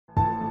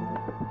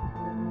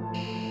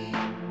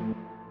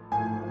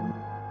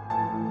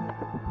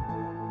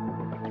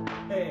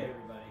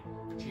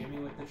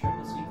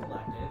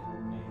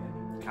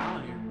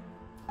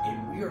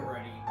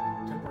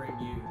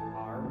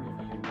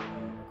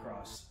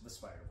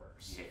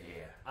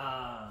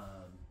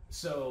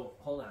So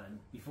hold on.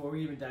 Before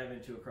we even dive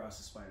into Across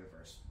the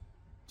Spider-Verse,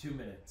 2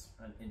 minutes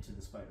on Into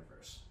the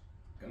Spider-Verse.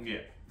 Go.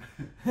 Yeah.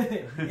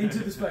 Into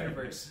the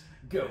Spider-Verse.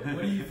 Go.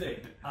 What do you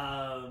think?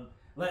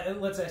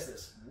 Let's ask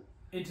this.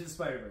 Into the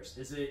Spider-Verse.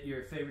 Is it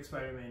your favorite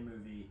Spider-Man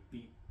movie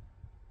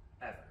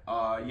ever?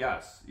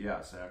 Yes,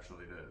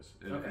 actually it is.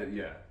 Okay.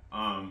 Yeah.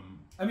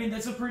 I mean,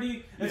 that's a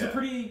pretty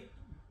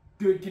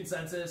good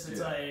consensus. It's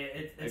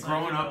like it's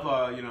growing like,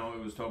 up,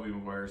 it was Tobey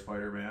Maguire's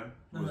Spider-Man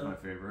was my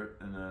favorite,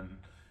 and then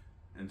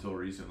until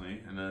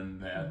recently, and then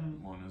that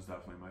one is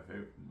definitely my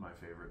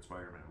favorite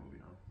Spider-Man movie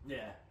now.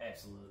 Yeah,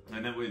 absolutely.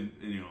 And then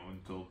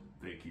until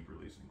they keep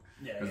releasing,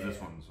 because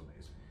this one's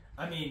amazing.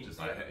 I mean,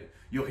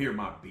 you'll hear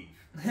my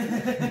beef,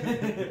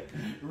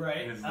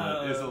 right? It's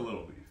a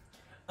little beef.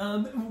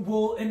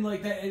 Well, and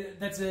like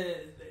that's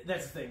the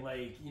thing.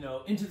 Like,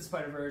 Into the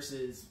Spider-Verse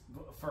is,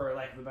 for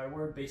lack of a better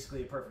word,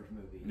 basically a perfect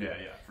movie.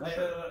 Yeah, for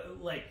sure.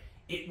 Like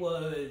it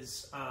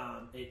was,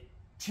 it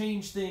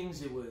changed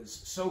things. It was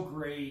so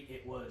great.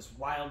 It was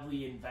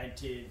wildly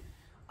invented,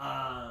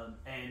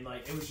 and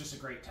like it was just a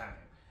great time.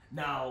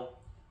 Now,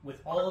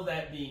 with all of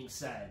that being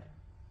said,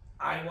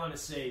 I want to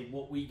say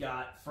what we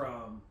got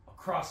from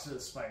Across the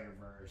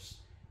Spider-Verse,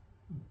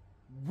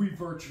 we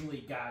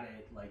virtually got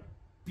it like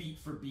beat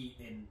for beat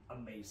in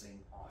amazing,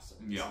 awesome.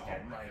 Yeah,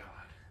 again, oh my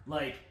God.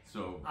 Like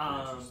so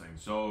interesting.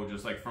 So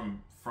just like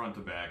from front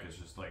to back, it's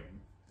just like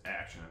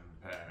action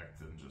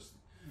packed and just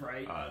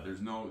right.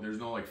 There's no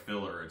like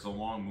filler. It's a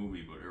long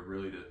movie, but it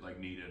really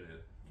needed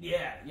it.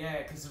 Yeah,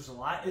 because there's a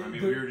lot. I mean,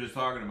 we were just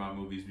talking about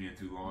movies being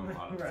too long a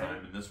lot of the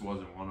time, and this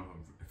wasn't one of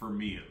them for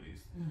me, at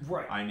least.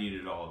 Right. I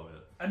needed all of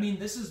it. I mean,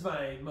 this is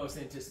my most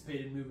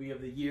anticipated movie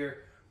of the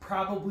year,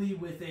 probably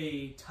with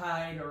a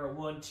tied or a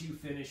 1-2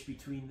 finish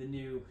between the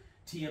new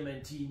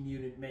TMNT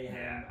Mutant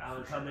Mayhem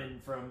coming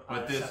from.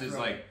 But this Seth is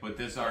Rogen. But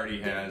this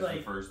already has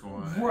the first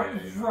one.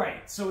 Right,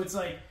 right. So it's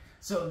like,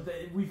 so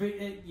I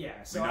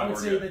would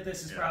say that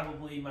this is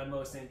probably my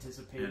most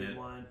anticipated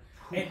one.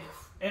 And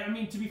I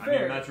mean, to be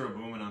fair, Metro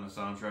Boomin on the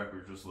soundtrack. We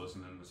were just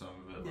listening to some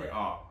of it. Like,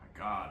 oh my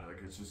God,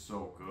 like it's just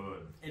so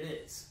good. It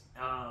is.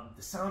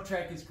 The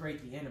soundtrack is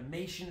great. The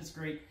animation is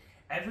great.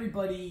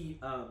 Everybody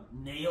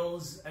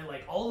nails, and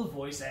like all the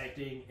voice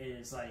acting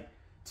is like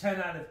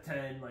 10 out of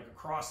 10, like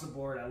across the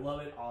board. I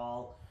love it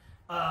all.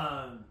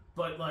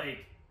 But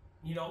like,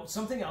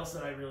 something else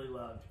that I really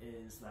loved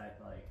is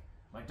that like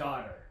my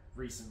daughter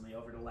recently,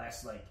 over the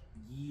last like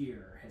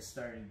year, has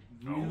started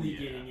really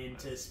getting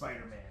into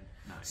Spider-Man.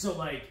 Nice. So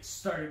like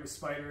started with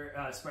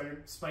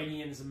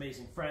Spidey and His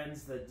Amazing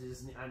Friends,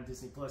 on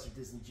Disney Plus or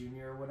Disney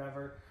Junior or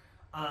whatever.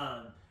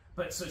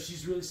 But so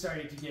she's really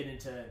starting to get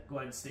into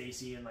Gwen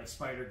Stacy and like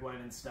Spider-Gwen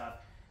and stuff.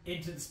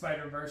 Into the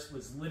Spider-Verse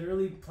was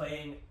literally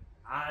playing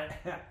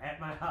at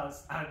my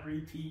house on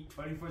repeat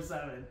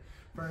 24/7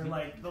 for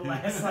like the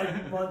last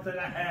like month and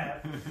a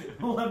half.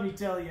 Let me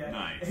tell you,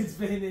 it's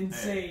been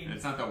insane. Hey,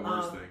 it's not the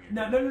worst thing.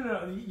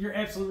 No. You're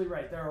absolutely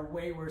right. There are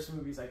way worse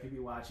movies I could be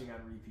watching on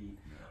repeat.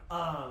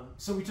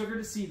 So we took her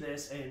to see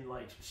this, and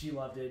like she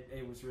loved it.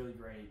 It was really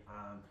great.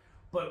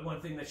 But one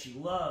thing that she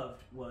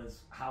loved was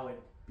how it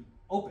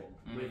opened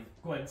with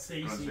Gwen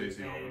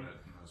Stacy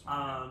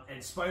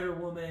and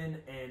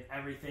Spider-Woman and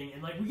everything,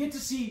 and like we get to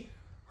see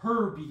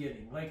her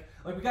beginning. Like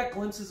we got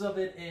glimpses of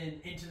it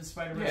in Into the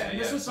Spider-Verse. Yeah,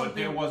 this was something.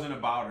 But it wasn't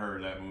about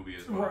her, that movie,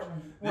 as much.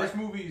 Right. This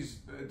movie's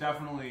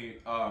definitely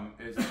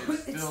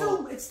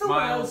it's still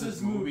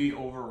Miles' movie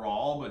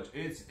overall, but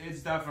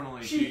it's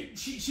definitely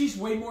she's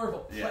way more of a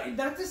play.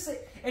 Not to say,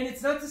 and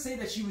it's not to say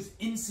that she was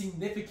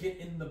insignificant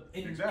in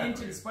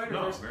Into the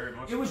Spider-Verse. No, very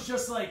much. It was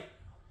just like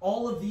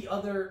all of the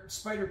other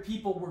Spider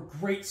people were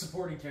great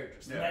supporting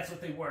characters, and that's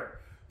what they were.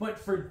 But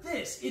for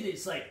this, it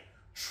is like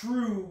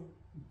true.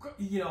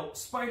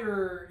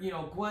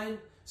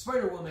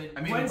 Spider-Woman.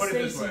 I mean, Gwen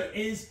Stacy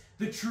is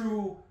the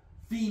true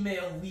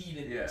female lead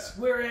in this.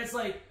 Whereas,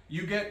 like,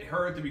 you get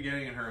her at the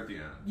beginning and her at the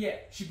end. Yeah,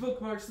 she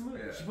bookmarks the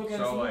movie. Yeah. She bookends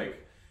the movie.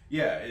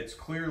 It's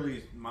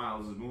clearly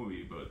Miles'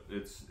 movie, but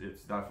it's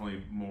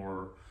definitely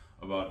more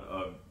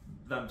about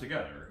them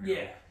together.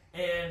 Yeah,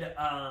 and but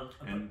I'll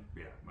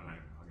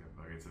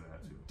get to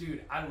that too.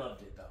 Dude, I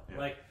loved it though. Yeah.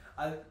 Like,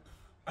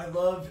 I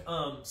loved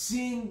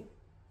seeing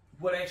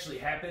what actually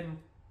happened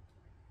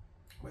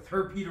with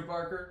her, Peter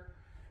Parker,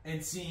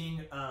 and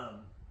seeing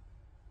the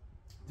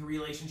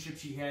relationship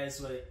she has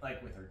with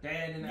her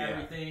dad and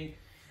everything,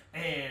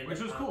 and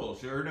which was cool.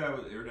 Her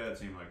dad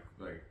seemed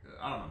like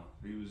I don't know.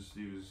 He was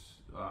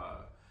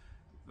a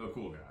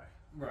cool guy,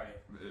 right?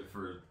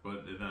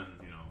 But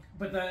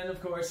then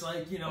of course,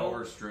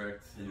 over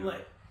strict,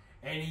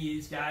 and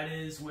he's got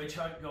his witch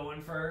hunt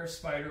going for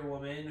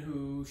Spider-Woman,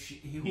 who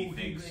he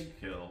thinks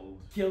killed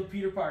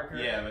Peter Parker.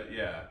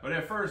 But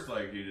at first,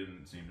 he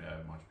didn't seem to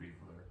have much beef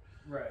with her.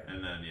 Right.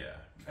 And then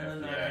after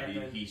that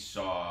he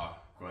saw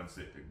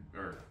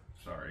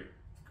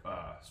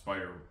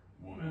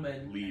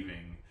Spider-Woman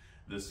leaving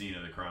the scene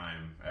of the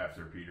crime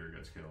after Peter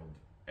gets killed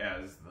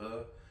as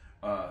the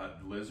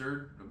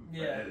lizard.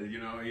 Yeah.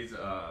 He's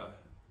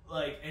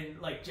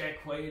like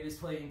Jack Quaid is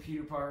playing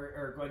Peter Parker,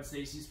 or Gwen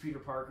Stacy's Peter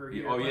Parker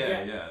here. Oh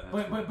yeah.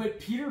 But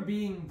Peter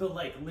being the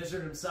like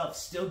lizard himself,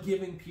 still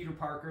giving Peter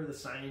Parker the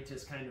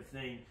scientist kind of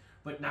thing,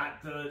 but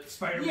not the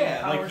Spider-Man.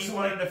 Yeah, power. like he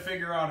wanted to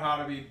figure out how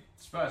to be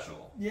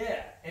special.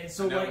 Yeah, and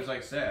so and that was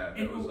like sad.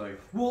 It was like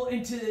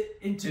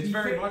it's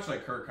very much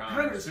like Kirk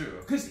Connors too,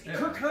 because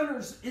Kirk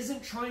Connors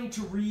isn't trying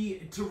to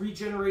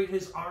regenerate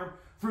his arm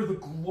for the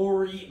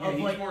glory of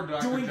he's like more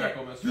Dr. doing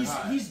Jekyll, that. Mr.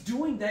 Hyde. He's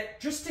doing that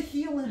just to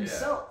heal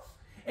himself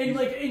and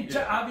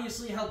to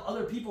obviously help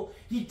other people.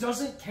 He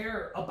doesn't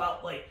care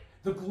about like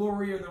the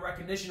glory or the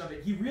recognition of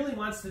it. He really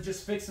wants to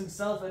just fix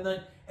himself and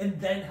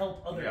then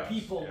help other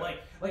people,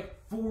 like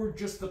for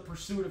just the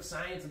pursuit of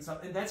science and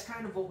stuff. And that's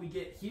kind of what we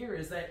get here,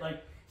 is that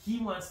like he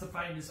wants to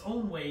find his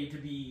own way to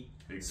be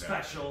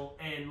special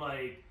and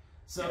like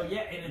so and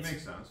it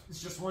makes sense. It's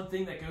just one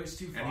thing that goes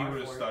too far. And he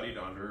would have studied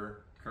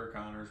under Kirk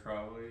Connors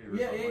probably. Or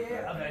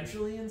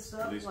eventually and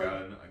stuff. At least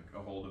got a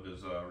hold of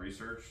his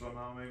research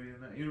somehow, maybe in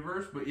that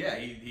universe. But yeah,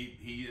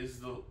 he is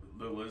the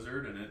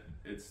lizard, and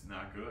it's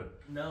not good.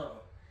 No,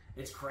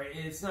 it's crazy.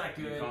 It's not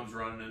good. He comes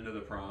running into the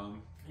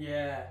prom.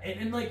 Yeah,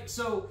 and like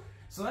so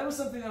that was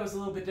something that was a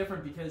little bit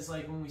different, because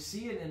like when we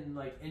see it in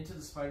like Into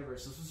the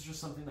Spider-Verse, this was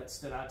just something that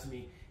stood out to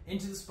me.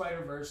 Into the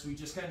Spider-Verse, we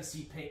just kind of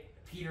see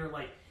Peter,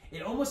 like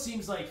it almost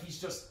seems like he's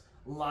just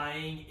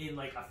lying in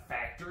like a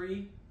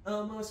factory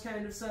almost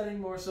kind of setting,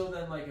 more so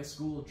than like a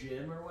school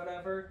gym or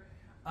whatever.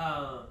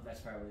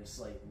 That's probably a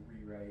slight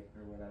rewrite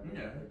or whatever.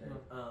 Yeah.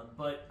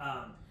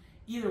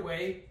 Either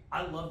way,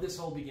 I love this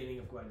whole beginning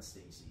of Gwen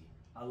Stacy.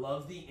 I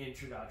love the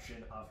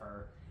introduction of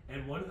her,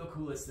 and one of the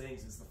coolest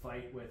things is the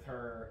fight with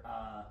her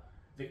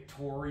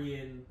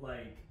Victorian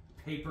like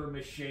paper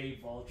mache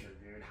vulture,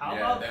 dude. How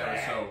about that? That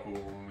was so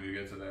cool when we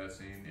get to that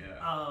scene.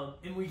 Yeah.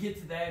 And we get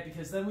to that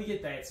because then we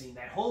get that scene.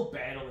 That whole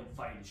battle and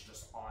fight is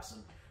just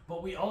awesome.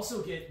 But we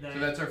also get that. So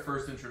that's our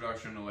first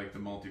introduction to like the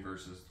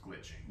multiverse's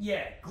glitching.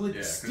 Yeah,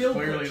 still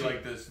clearly glitching.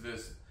 Like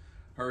this,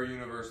 her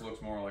universe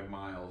looks more like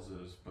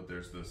Miles's, but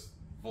there's this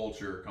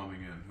vulture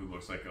coming in who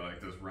looks like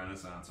this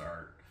Renaissance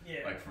art,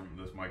 like from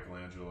this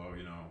Michelangelo,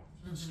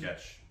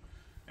 sketch.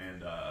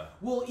 And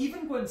well,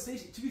 even Gwen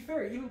Stacy. To be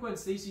fair, even Gwen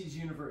Stacy's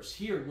universe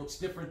here looks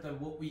different than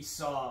what we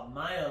saw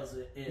Miles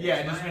in. Yeah,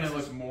 I just mean it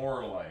looks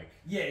more like.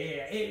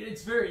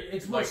 It's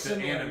more like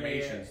similar. The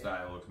animation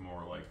style looks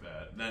more like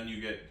that. Then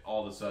you get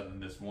all of a sudden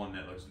this one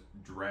that looks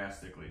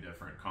drastically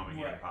different coming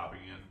in,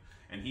 popping in,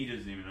 and he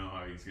doesn't even know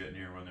how he's getting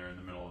here when they're in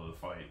the middle of the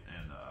fight.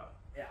 And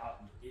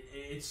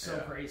it's so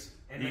crazy.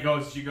 And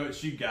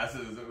she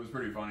guesses. It was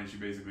pretty funny. She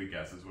basically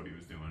guesses what he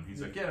was doing.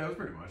 He's like, that was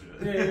pretty much it.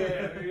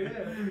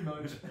 Pretty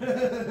much.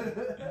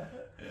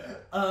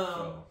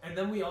 And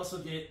then we also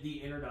get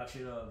the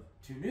introduction of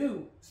two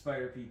new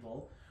Spider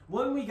people.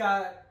 One we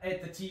got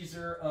at the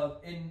teaser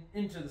of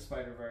Into the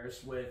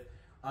Spider-Verse with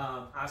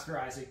Oscar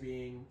Isaac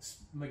being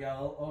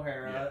Miguel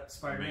O'Hara,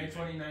 Spider-Man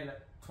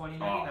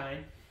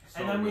 2099.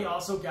 And then we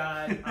also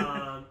got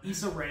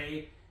Issa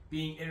Rae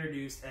being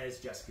introduced as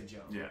Jessica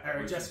Jones.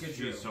 Or Jessica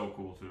Drew. She's so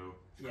cool too.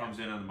 She comes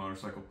in on the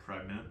motorcycle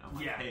pregnant. I'm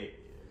like, hey.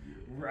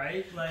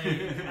 Right?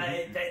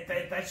 Like,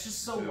 that's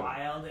just so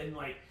wild. And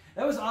like,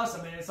 that was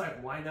awesome. And it's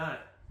like, why not?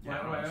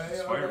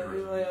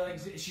 Like,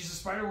 she's a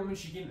Spider Woman.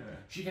 She can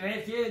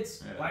have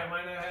kids. Why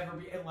not have her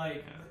be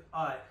like?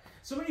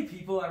 So many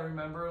people I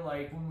remember,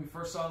 like when we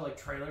first saw like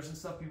trailers and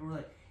stuff, people were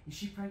like, "Is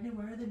she pregnant?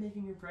 Why are they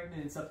making her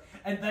pregnant and stuff?"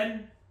 And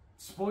then,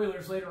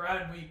 spoilers later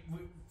on, we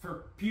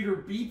for Peter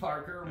B.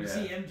 Parker, we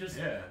see him just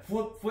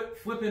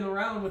flipping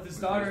around with his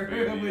daughter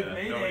with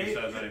Mayday. Nobody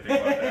says anything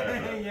about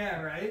that.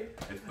 Yeah, right.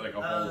 It's like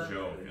a whole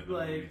joke. In the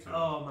movie too.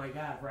 Oh my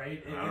god,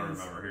 right? I don't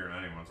remember hearing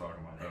anyone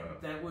talking about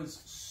that. That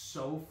was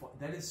so fun.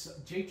 That is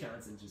Jake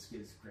Johnson just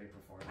gives great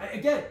performance.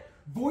 Again,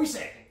 voice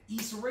acting.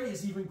 Issa Rae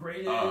is even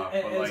great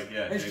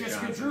as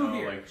Jessica Drew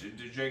here. Like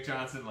Jake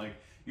Johnson, like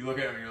you look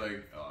at him and you're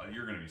like, oh,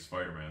 you're gonna be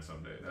Spider-Man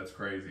someday. That's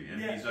crazy, and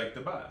he's like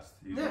the best.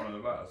 He's one of the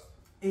best.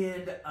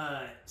 And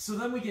so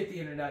then we get the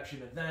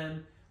introduction of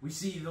them. We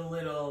see the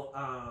little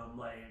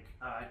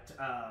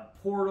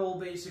portal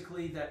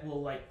basically that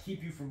will like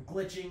keep you from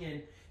glitching,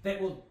 and that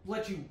will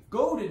let you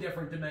go to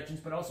different dimensions,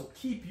 but also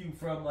keep you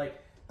from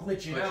like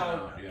glitching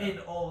out in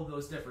all of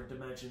those different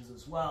dimensions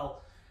as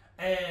well.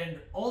 And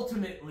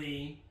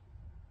ultimately,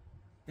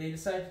 they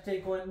decide to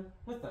take one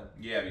with them.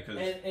 Yeah, because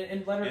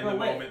and let her go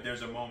away.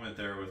 There's a moment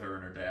there with her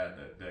and her dad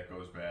that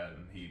goes bad,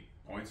 and he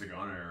points a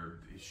gun at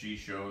her. She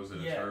shows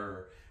that it's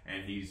her,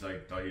 and he's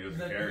like, he doesn't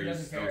care.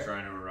 He's still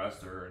trying to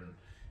arrest her, and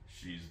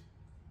she's,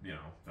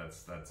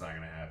 that's not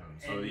gonna happen.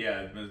 So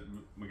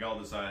Miguel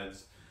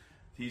decides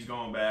he's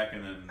going back,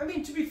 and then I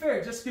mean, to be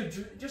fair, Jessica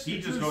he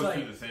just goes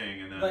through the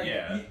thing, and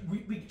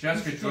then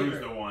Jessica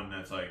Drew's the one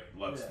that's like,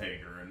 let's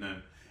take her, and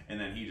then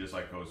he just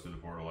like goes to the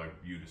portal, like,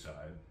 you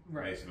decide.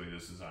 Right. Basically,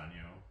 this is on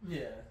you.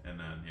 Yeah. And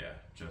then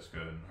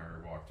Jessica and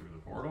her walk through the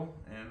portal,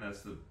 and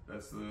that's the.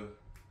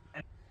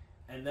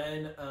 And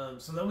then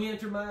so then we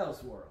enter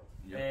Miles' world,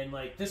 yep. and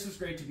like this was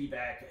great to be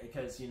back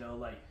because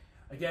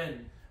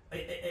again,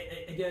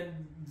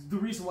 again, the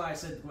reason why I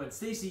said Gwen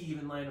Stacy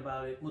even line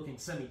about it looking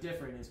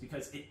semi-different is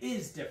because it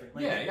is different.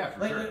 Like,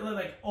 for sure.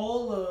 Like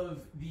all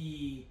of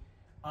the,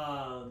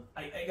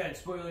 again,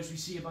 spoilers, we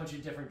see a bunch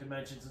of different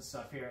dimensions and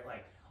stuff here.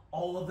 Like,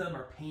 all of them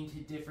are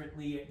painted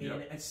differently in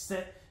a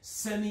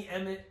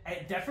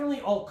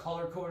definitely all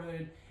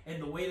color-coded,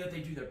 and the way that they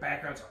do their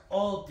backgrounds are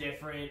all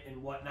different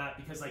and whatnot,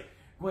 because, like,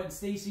 Gwen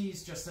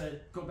Stacy's, just to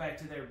go back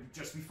to there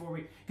just before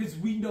because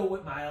we know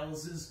what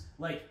Miles is,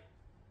 like,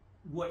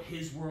 what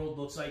his world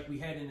looks like. We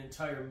had an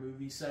entire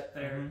movie set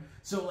there. Mm-hmm.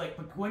 So, like,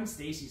 but Gwen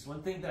Stacy's,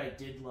 one thing that I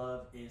did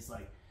love is,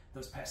 like,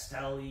 those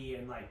pastel-y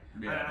and, like,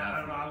 I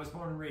don't know, I was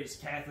born and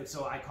raised Catholic,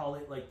 so I call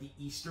it, like, the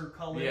Easter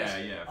colors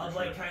of,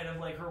 like, kind of,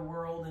 like, her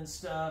world and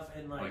stuff,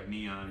 and, like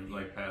neon,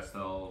 like,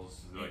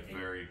 pastels, like,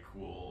 very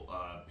cool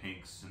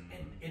pinks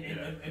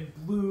and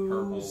blues,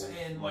 purples,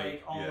 and,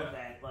 like, all of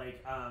that,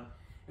 like,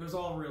 it was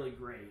all really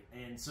great.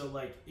 And so,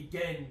 like,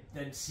 again,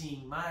 then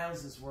seeing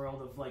Miles'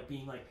 world of, like,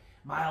 being, like,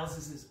 Miles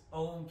is his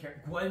own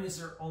character. Gwen is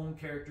her own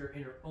character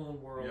in her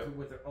own world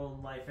with her own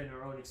life and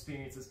her own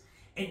experiences.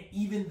 And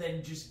even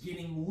then just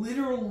getting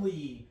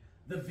literally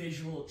the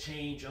visual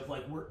change of,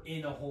 like, we're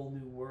in a whole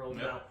new world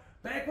now.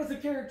 Back with a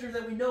character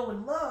that we know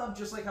and love,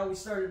 just like how we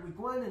started with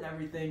Gwen and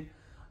everything.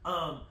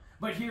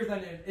 But here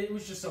then it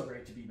was just so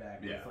great to be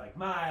back with, like,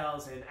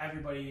 Miles, and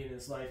everybody in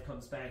his life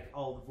comes back.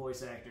 All the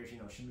voice actors, you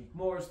know, Shameik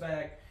Moore's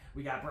back.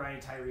 We got Brian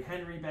Tyree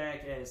Henry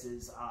back as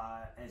his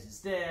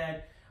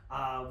dad.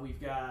 We've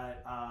got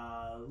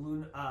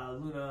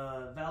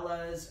Luna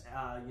Velez.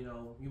 You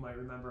know, you might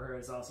remember her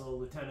as also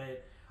Lieutenant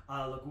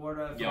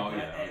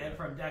LaGuardia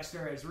from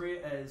Dexter as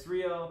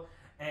Rio.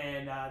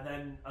 And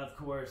then, of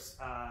course,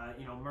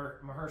 you know,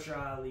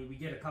 Mahershala Ali. We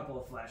get a couple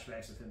of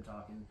flashbacks of him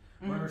talking.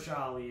 Mm-hmm. Mahershala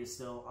Ali is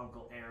still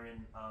Uncle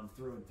Aaron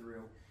through and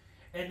through.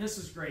 And this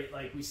is great.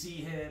 Like, we see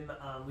him.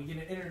 We get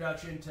an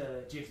introduction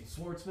to Jason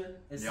Schwartzman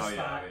as the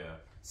Spot.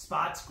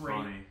 Spot's great.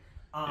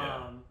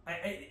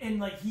 Funny. And,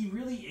 like, he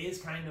really is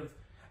kind of,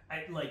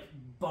 like,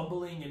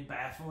 bumbling and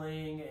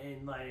baffling,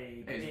 and,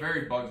 like... Hey, he's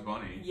very Bugs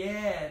Bunny.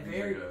 Yeah,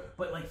 very.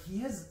 But, like, he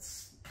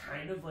has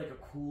kind of, like, a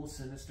cool,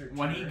 sinister turn.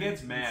 When he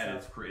gets mad,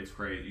 it's crazy.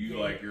 You're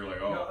like,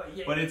 oh.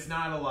 No, but it's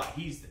not a lot.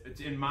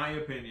 In my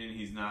opinion,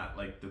 he's not,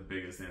 like, the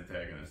biggest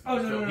antagonist. Oh,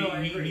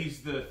 no,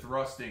 he's the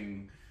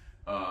thrusting...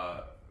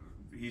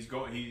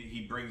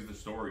 He brings the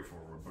story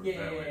forward, put it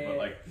that way. But,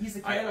 like, he's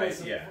the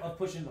catalyst of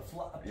pushing the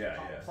plot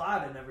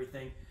and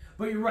everything.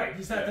 But you're right.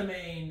 He's not the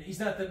main. He's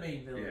not the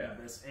main villain of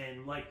this,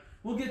 and, like,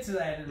 we'll get to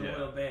that in a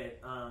little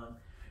bit.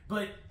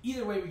 But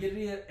either way, we get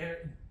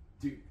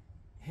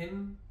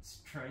him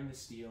trying to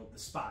steal the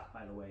Spot.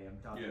 By the way, I'm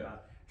talking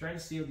about trying to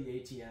steal the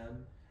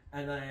ATM.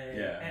 And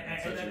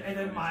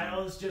then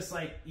Miles just,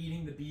 like,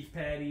 eating the beef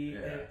patty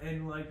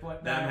and like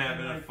what them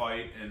having a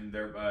fight, and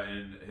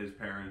and his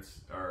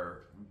parents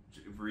are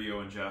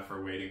Rio and Jeff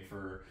are waiting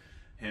for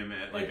him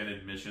at, like, an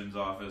admissions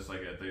office,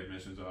 like at the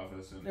admissions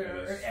office, and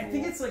I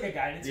think it's like a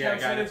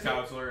guidance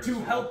counselor to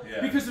help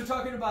because they're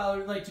talking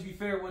about, like, to be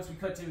fair, once we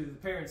cut to the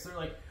parents, they're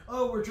like,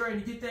 oh, we're trying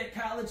to get that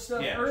college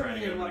stuff early, trying to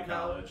get him to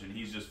college, and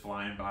he's just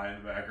flying by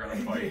in the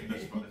background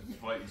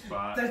fighting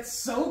Spot. That's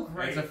so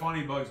great. It's a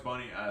funny Bugs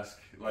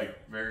Bunny-esque,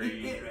 like,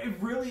 very. It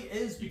really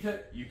is, because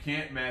you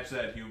can't match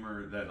that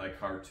humor that, like,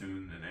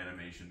 cartoon and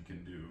animation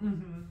can do.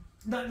 Mm-hmm.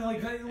 Not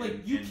like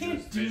you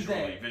can't do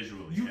that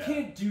visually. You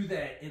can't do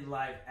that in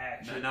live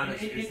action.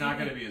 It's not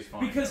going to be as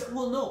fun.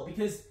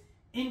 Because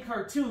in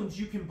cartoons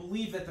you can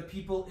believe that the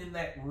people in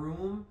that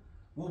room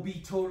will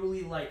be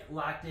totally, like,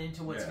 locked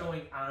into what's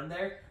going on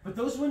there. But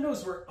those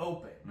windows were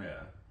open. Yeah.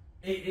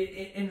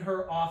 In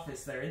her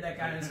office there, in that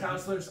guidance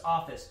counselor's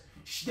office.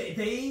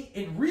 They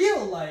in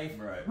real life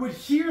would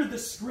hear the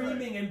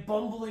screaming and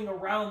bumbling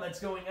around that's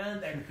going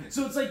on there.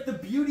 So it's like the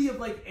beauty of,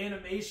 like,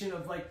 animation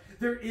of, like,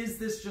 there is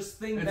this just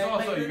thing. It's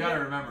also, you gotta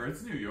remember,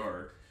 it's New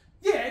York.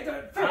 Yeah,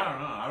 fair.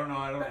 I don't know.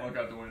 I don't look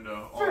out the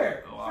window.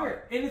 Fair.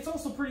 And it's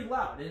also pretty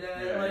loud.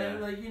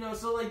 Like, you know,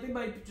 so, like, they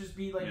might just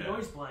be, like,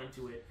 noise blind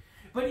to it.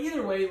 But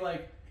either way,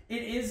 like,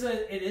 it is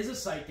a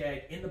sight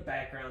gag in the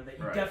background that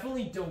you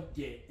definitely don't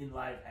get in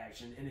live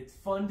action, and it's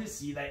fun to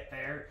see that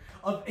there.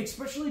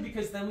 Especially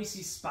because then we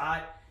see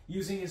Spot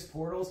using his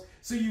portals,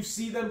 so you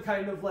see them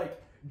kind of, like,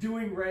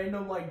 doing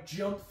random, like,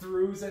 jump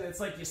throughs, and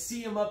it's like you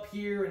see them up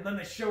here, and then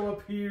they show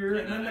up here,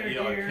 and then they're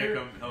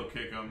here. He'll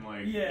kick them,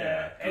 like,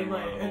 and,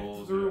 like,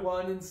 through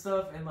one and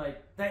stuff, and,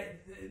 like,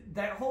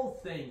 that whole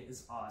thing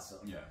is awesome.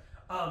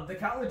 Yeah. The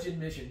college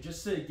admission,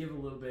 just to give a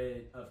little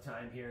bit of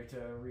time here to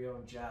Rio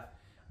and Jeff.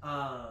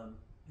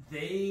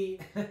 They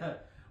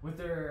with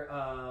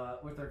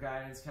their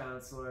guidance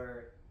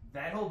counselor,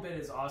 that whole bit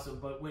is awesome.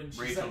 But when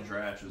Rachel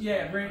Dratch is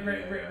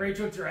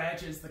Rachel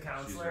Dratch is the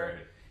counselor.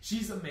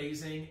 She's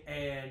amazing,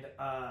 and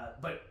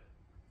but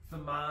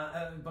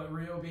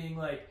Rio being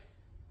like,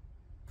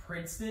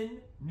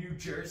 Princeton, New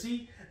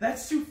Jersey,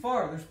 that's too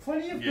far. There's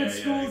plenty of good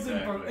schools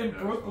in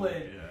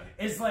Brooklyn.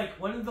 It's like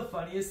one of the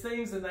funniest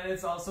things, and then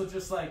it's also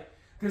just like,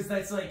 because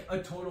that's like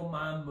a total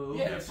mom move.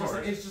 Yeah, it's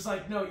just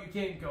like no, you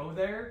can't go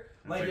there.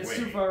 Like it's wait,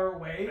 too far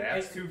away.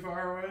 That's too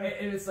far away.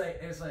 And it's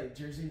like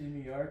Jersey to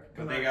New York.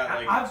 But they got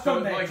like I've so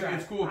done that like drive.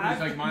 it's cool because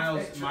like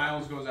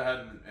Miles goes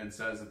ahead and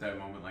says at that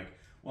moment like,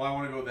 well, I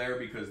want to go there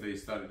because they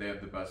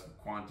have the best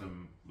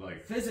quantum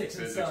like physics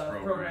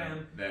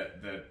program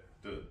that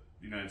the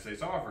United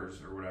States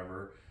offers or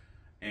whatever.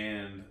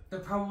 And they're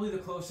probably the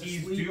closest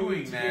he's legally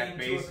doing to that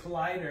getting to a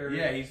collider.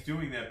 Yeah, he's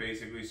doing that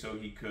basically so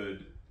he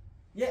could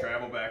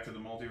travel back to the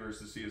multiverse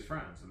to see his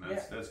friends, and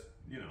that's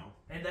you know.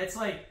 And that's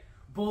like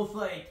both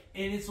like,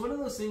 and it's one of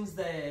those things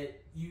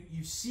that you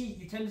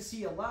tend to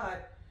see a lot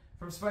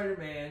from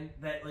Spider-Man,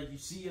 that like you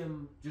see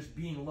him just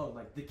being alone,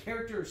 like the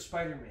character of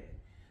Spider-Man.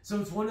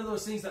 So it's one of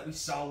those things that we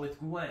saw with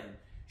Gwen.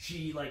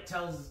 She like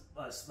tells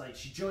us like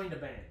she joined a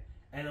band,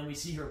 and then we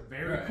see her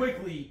very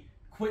quickly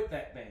quit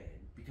that band.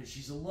 Because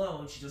she's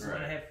alone, she doesn't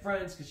want to have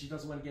friends because she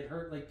doesn't want to get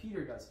hurt like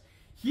Peter does.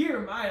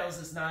 Here,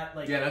 Miles is not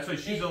like... Yeah, that's why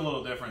she's a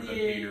little different than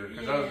Peter.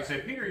 Because I was going to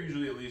say, Peter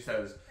usually at least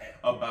has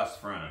a best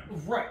friend.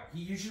 Right.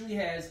 He usually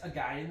has a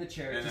guy in the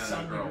chair and to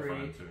some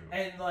degree. Too.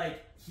 And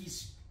like,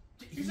 he's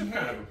a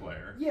kind of a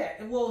player.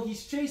 Yeah, well,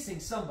 he's chasing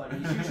somebody.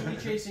 He's usually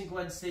chasing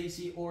Gwen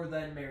Stacy or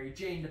then Mary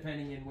Jane,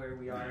 depending on where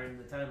we are in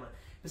the timeline.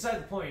 Beside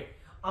the point,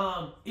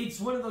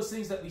 it's one of those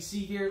things that we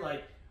see here,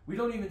 like, we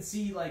don't even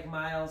see, like,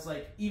 Miles,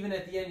 like, even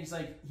at the end, he's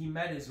like, he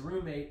met his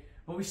roommate,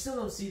 but we still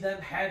don't see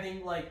them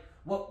having, like,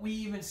 what we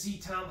even see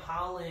Tom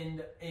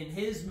Holland in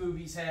his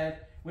movies have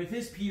with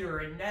his Peter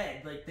and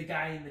Ned, like, the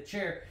guy in the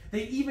chair.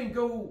 They even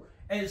go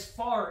as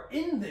far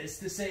in this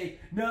to say,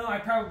 no, I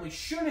probably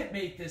shouldn't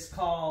make this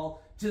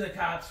call to the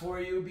cops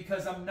for you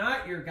because I'm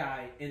not your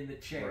guy in the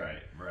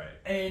chair. Right.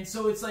 And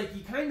so it's like,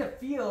 you kind of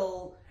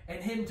feel,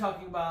 and him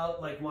talking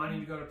about, like,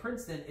 wanting to go to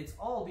Princeton, it's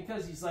all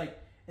because he's like,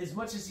 as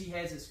much as he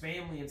has his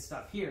family and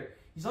stuff here,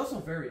 he's also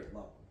very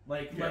alone.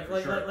 Like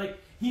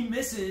he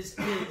misses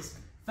his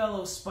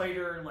fellow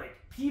spider like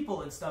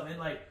people and stuff, and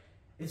like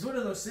it's one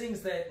of those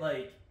things that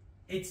like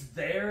it's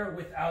there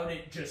without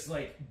it just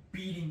like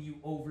beating you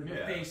over the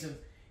face of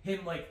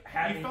him like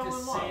having to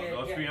say it.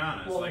 Let's be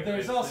honest. Well, like,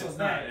 there's also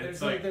that.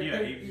 It's like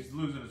he's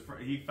losing his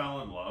friend. He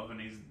fell in love, and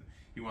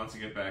he wants to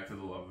get back to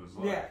the love of his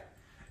life. Yeah,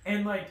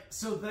 and like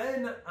so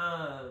then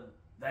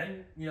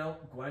you know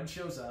Gwen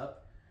shows up.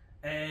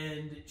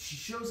 And she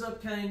shows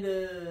up kind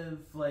of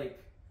like...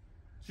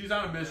 She's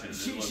on a mission.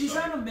 She's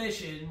on a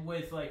mission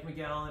with like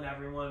Miguel and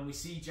everyone. We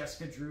see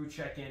Jessica Drew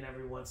check in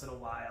every once in a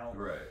while.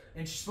 Right.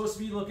 And she's supposed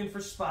to be looking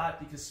for Spot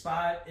because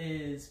Spot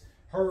is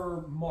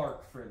her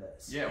mark for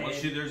this. Yeah, well,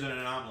 there's an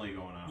anomaly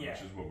going on, which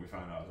is what we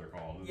found out they're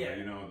called. Yeah.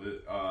 You know,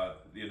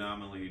 the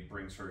anomaly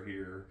brings her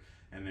here,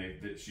 and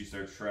she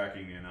starts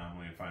tracking the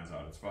anomaly and finds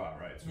out it's Spot,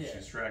 right? So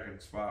she's tracking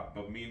Spot,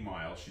 but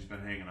meanwhile, she's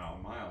been hanging out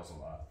with Miles a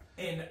lot.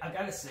 And I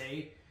gotta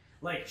say...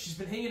 Like, she's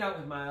been hanging out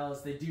with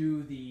Miles. They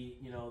do the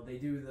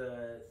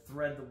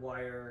thread the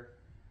wire,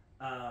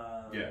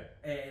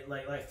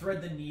 like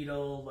thread the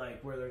needle,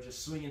 like where they're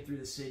just swinging through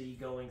the city,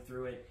 going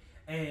through it,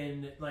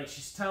 and like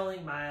she's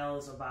telling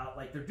Miles about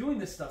like they're doing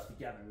this stuff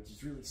together, which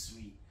is really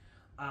sweet,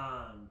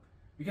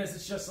 because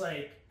it's just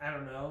like I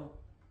don't know,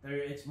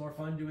 it's more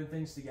fun doing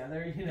things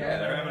together, you know. Yeah,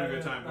 they're having a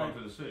good time going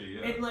through the city.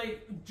 Yeah, and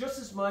like just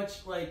as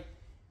much like.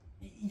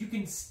 You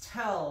can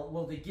tell,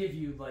 well, they give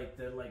you, like,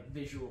 the, like,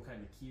 visual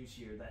kind of cues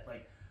here that,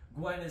 like,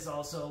 Gwen is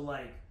also,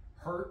 like,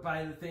 hurt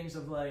by the things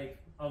of,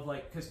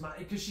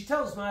 because she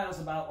tells Miles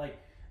about, like,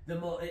 the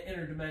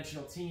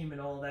interdimensional team and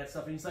all of that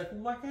stuff, and he's like,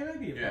 well, why can't I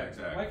be a part of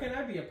it? Why can't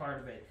I be a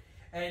part of it?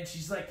 And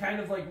she's, like, kind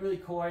of, like, really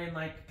coy and,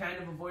 like,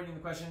 kind of avoiding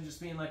the question and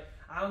just being like,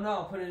 I don't know,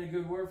 I'll put in a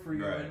good word for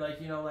you, and,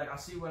 like, you know, like, I'll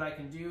see what I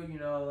can do, you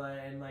know,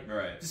 and, like,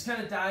 just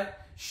kind of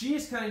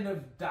she's kind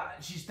of,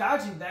 she's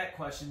dodging that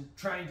question,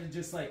 trying to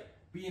just, like,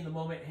 be in the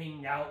moment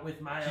hanging out with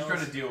Miles. She's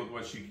trying to deal with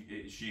what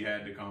she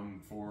had to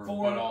come for,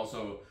 but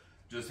also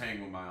just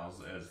hang with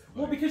Miles as like,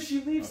 well, because she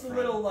leaves the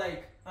little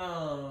like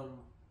the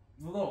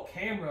little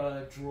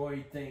camera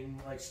droid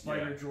thing, like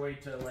spider droid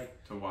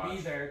to watch.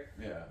 Be there.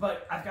 Yeah.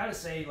 But I've got to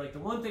say, like the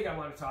one thing I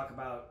want to talk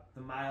about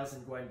the Miles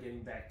and Gwen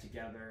getting back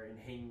together and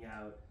hanging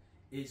out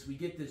is we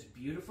get this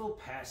beautiful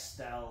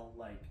pastel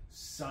like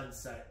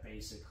sunset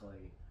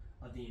basically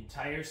of the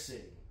entire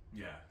city.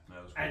 Yeah,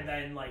 that was cool. And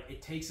then like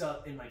it takes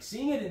up and like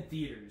seeing it in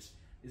theaters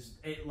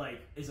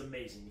is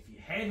amazing. If you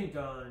haven't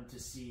gone to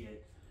see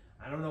it,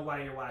 I don't know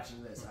why you're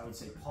watching this. I would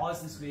say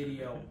pause this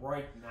video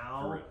right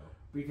now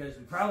because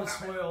we probably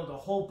spoiled a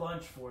whole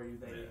bunch for you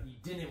that you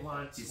didn't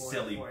want to spoil. You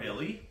silly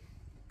Billy.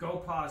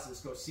 Go pause this,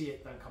 go see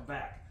it, then come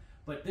back.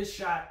 But this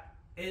shot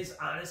is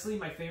honestly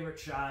my favorite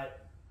shot.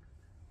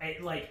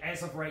 Like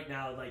as of right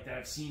now, like that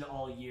I've seen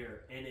all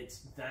year, and it's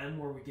them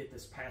where we get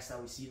this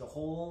pastel. We see the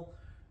whole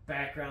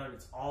background.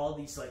 It's all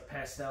these like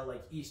pastel,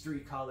 like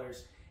Eastery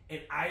colors. And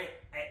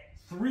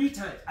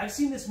I've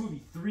seen this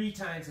movie 3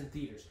 times in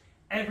theaters.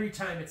 Every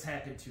time it's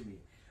happened to me,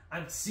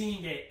 I'm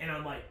seeing it and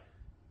I'm like,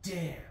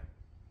 damn,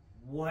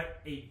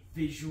 what a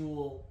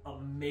visual,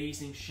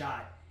 amazing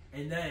shot.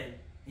 And then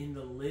in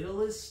the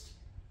littlest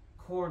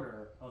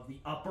corner of the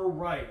upper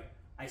right,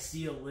 I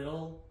see a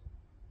little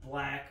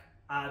black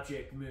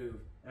object move,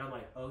 and I'm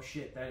like, oh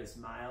shit, that is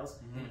Miles,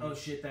 and oh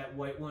shit, that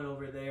white one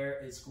over there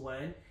is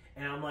Gwen,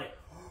 and I'm like,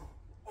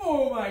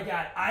 oh my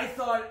god, I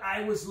thought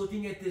I was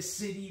looking at this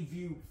city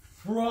view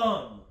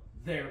from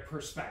their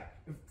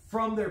perspective,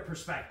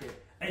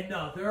 and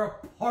no, they're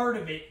a part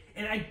of it,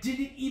 and I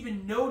didn't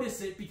even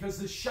notice it because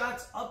the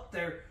shot's up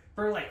there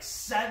for like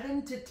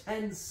 7 to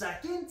 10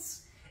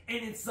 seconds,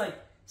 and it's like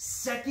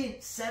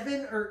second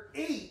 7 or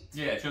 8.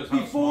 Yeah, it shows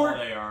how small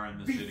they are in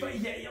the city.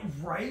 Yeah,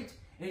 right?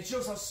 And it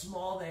shows how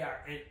small they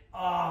are, and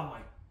oh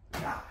my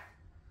god.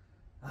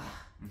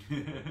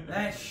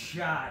 That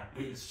shot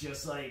is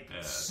just like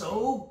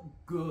so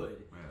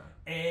good.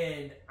 Yeah.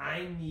 And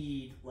I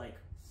need like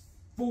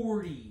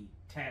 40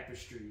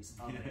 tapestries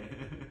of it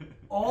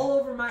all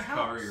over my house.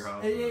 Cover your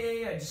house.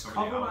 Yeah. Just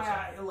cover my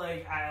eye.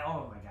 Like,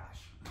 oh my gosh.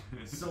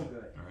 So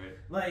good. Right.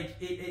 Like,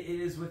 it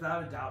is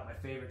without a doubt my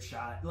favorite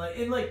shot. Like,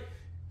 and like,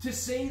 to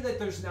say that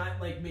there's not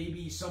like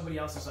maybe somebody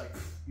else is like,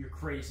 you're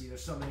crazy,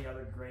 there's so many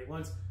other great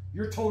ones.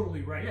 You're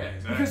totally right. Yeah,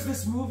 exactly. Because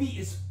this movie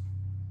is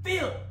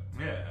filled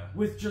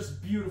with just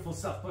beautiful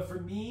stuff. But for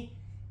me,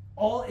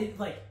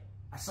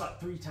 I saw it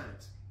 3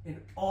 times.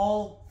 And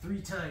all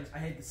 3 times I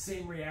had the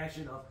same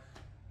reaction of,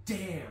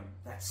 damn,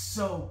 that's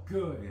so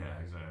good. Yeah,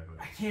 exactly.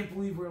 I can't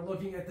believe we're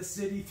looking at the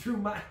city through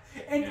my...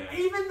 And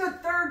even the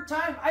 3rd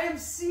time, I have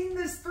seen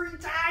this 3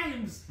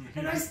 times,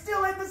 and I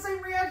still had the same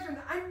reaction.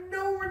 I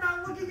know we're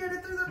not looking at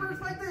it through the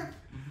perspective,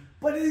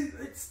 but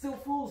it still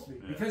fools me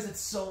because it's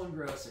so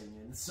engrossing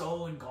and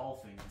so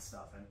engulfing and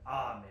stuff. And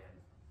man.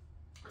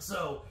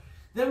 So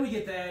then we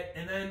get that,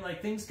 and then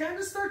like things kind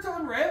of start to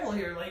unravel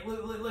here. Like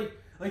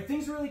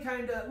things really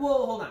kind of...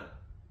 Well, hold on.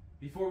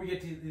 Before we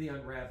get to the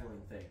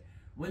unraveling thing.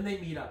 When they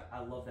meet up, I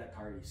love that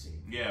party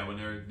scene. Yeah, when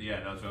they're... Yeah,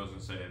 that's what I was going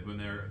to say. When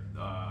they're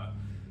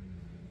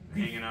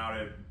hanging out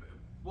at...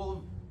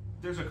 Well,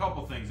 there's a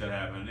couple things that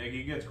happen.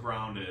 He gets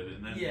grounded,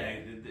 and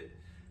then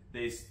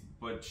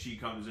but she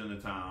comes into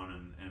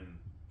town, and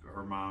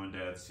her mom and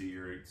dad see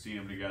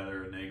him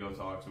together, and they go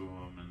talk to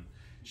him, and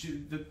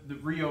the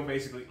Rio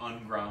basically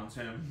ungrounds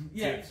him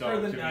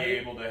to be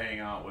able to hang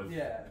out with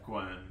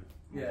Gwen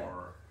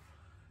more.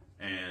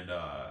 And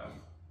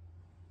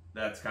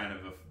that's kind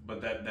of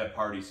but that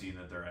party scene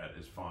that they're at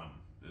is fun.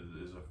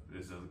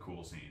 Is a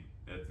cool scene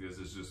because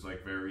it's just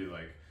like very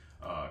like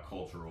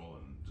cultural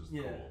and just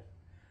cool.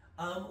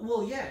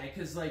 Well, yeah,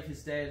 because like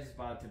his dad is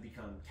about to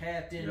become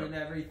captain and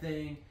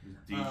everything.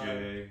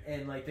 DJ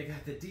and like they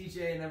got the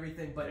DJ and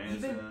everything, but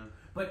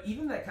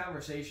even that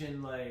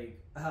conversation,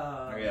 like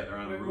they're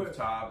on the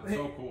rooftop. It's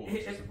so cool.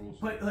 It's just a cool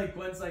scene. But like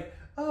Gwen's like,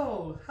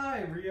 oh,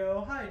 hi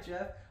Rio, hi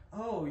Jeff.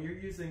 Oh, you're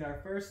using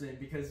our first name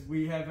because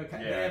they have a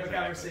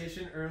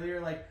conversation earlier,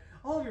 like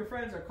all of your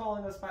friends are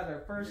calling us by their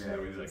first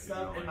names and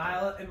stuff, and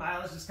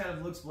Miles just kind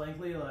of looks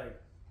blankly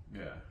like,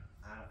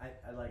 I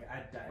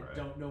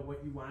don't know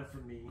what you want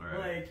from me,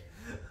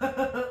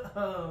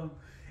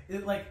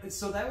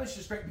 so that was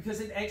just great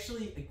because it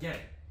actually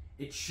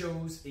it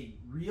shows a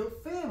real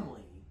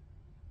family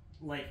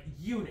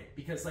unit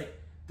because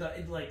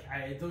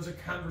those are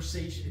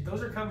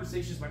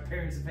conversations my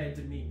parents have had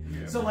to me.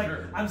 Yeah, so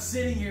I'm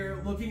sitting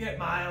here looking at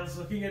Miles,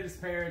 looking at his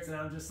parents, and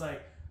I'm just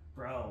like,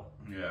 bro,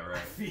 I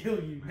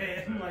feel you,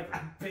 man. Like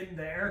I've been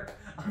there.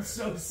 I'm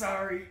so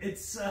sorry. It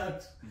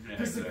sucked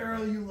because the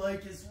girl you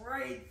like is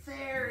right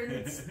there, and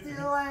it's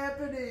still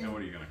happening. And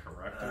what are you gonna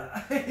correct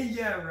her?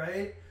 Yeah,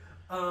 right.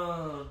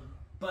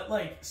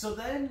 But so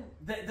then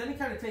it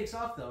kind of takes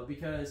off though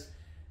because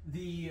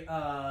the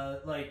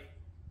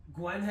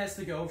Gwen has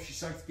to go. She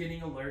starts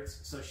getting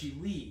alerts, so she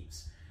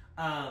leaves.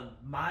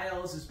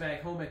 Miles is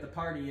back home at the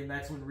party, and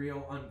that's when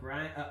Rio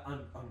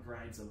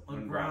ungrounds him,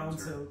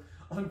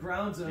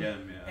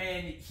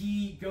 and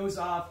he goes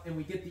off, and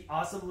we get the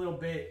awesome little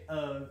bit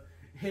of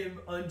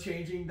him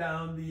unchanging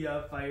down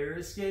the fire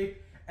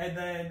escape, and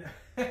then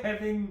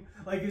having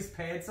his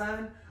pants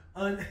on,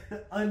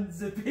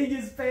 unzipping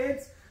his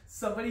pants.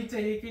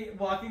 Somebody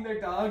walking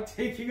their dog,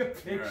 taking a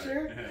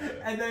picture,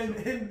 and then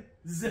him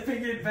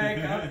zipping it back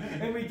up,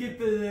 and we get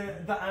the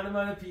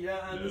onomatopoeia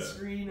on the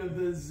screen of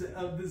the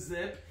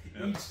zip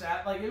each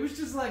time. It was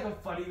just like a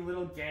funny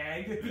little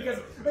gag because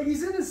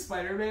he's in his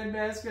Spider-Man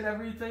mask and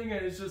everything,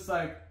 and it's just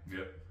like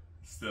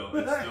it's still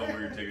where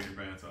you're taking your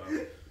pants off,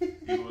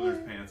 even when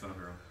there's pants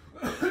under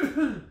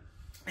them.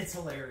 It's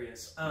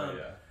hilarious.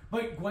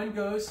 But Gwen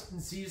goes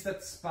and sees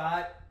that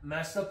Spot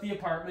messed up the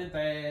apartment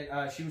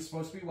that she was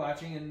supposed to be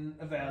watching and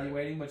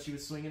evaluating, but she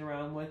was swinging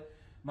around with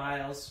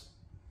Miles.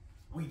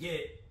 We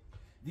get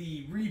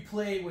the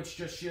replay, which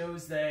just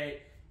shows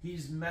that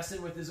he's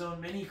messing with his own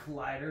mini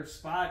collider,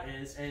 Spot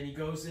is, and he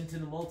goes into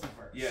the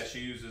multiverse. Yeah, she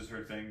uses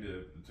her thing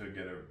to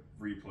get a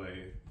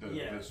replay, the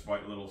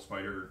little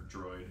spider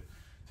droid,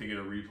 to get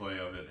a replay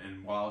of it.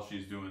 And while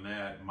she's doing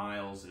that,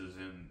 Miles is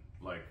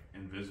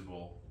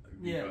invisible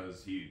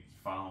because he's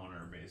following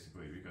her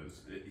basically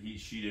because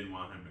she didn't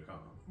want him to come.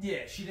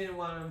 Yeah, she didn't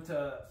want him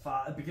to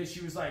follow because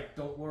she was like,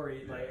 "Don't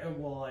worry,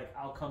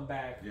 I'll come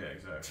back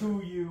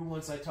to you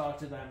once I talk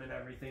to them and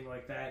everything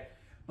like that."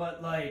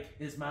 But like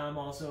his mom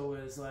also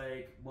was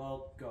like,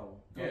 well, go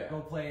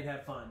play and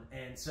have fun.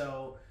 And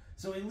so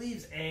he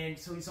leaves, and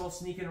so he's all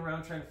sneaking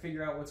around trying to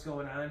figure out what's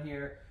going on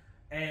here.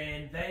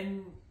 And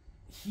then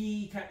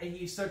he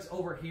starts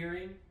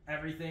overhearing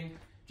everything.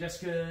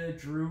 Jessica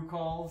Drew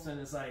calls and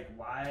is like,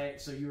 why?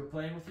 So you were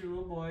playing with your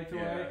little boy toy?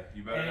 Yeah,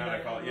 you better not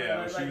have called.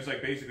 Yeah, she was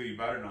like, basically, you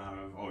better not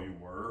have. Oh, you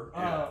were?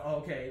 Yeah. Oh,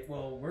 okay.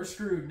 Well, we're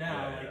screwed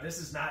now. Like, this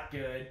is not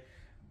good.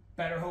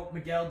 Better hope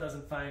Miguel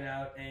doesn't find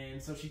out.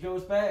 And so she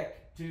goes back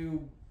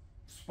to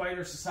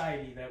Spider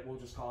Society, that we'll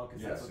just call it,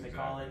 because that's what they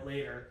call it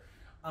later.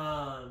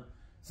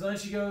 So then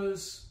she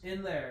goes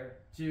in there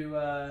to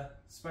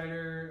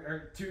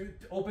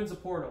opens a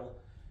portal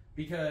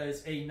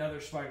because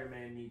another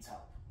Spider-Man needs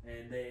help.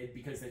 And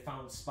because they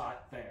found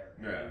Spot there.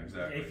 Yeah, and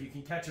exactly. If you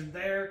can catch him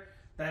there,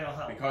 that'll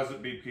help. Because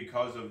of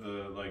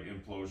the like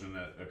implosion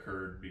that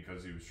occurred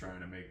because he was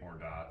trying to make more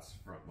dots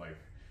from like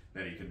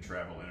that he can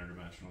travel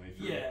interdimensionally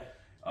through. Yeah.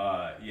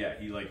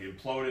 He like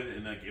imploded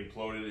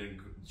and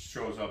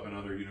shows up in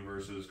other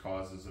universes,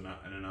 causes an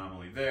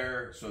anomaly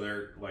there. So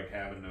they're like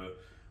having to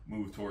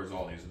move towards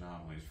all these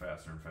anomalies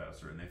faster and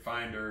faster, and they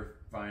find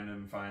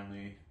him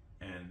finally,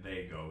 and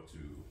they go to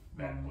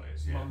that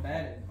place. Yeah,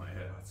 Mumbattan.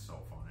 Yeah, that's so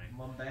funny.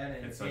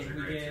 Mumbattan. It's such a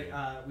great scene.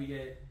 We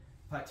get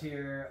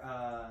Patir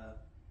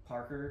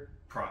Parker.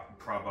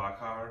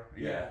 Prabhakar.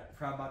 Yeah,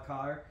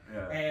 Prabhakar.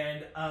 Yeah.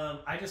 And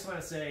I just want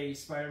to say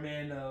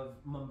Spider-Man of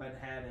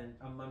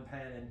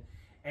Mumbattan,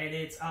 and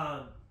it's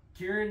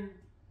Kieran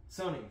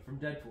Sony from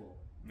Deadpool.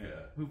 Yeah.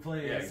 Who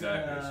plays? Yeah,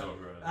 exactly. So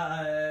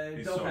good.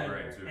 He's so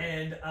great too.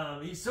 And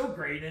he's so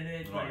great in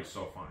it. Oh, like, he's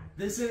so funny.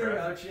 This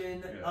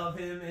introduction of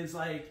him is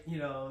like, you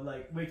know,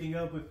 like waking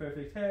up with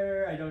perfect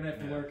hair. I don't have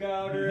to work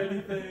out or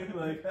anything.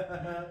 Like,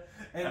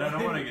 and I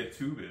don't want to get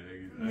too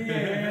big.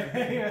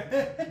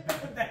 Yeah.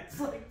 That's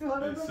like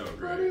one of the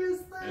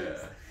funniest things.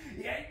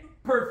 Yeah.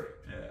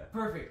 Perfect. Yeah.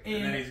 Perfect.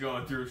 And then he's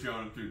going through,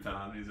 showing him through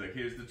town. He's like,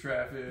 here's the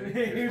traffic.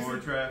 Here's more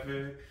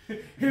traffic.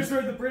 Here's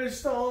where the British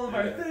stole all of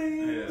our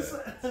things.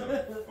 Yeah.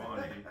 So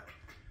funny.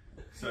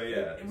 So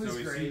yeah, so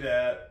we great. see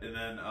that, and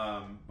then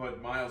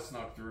but Miles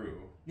snuck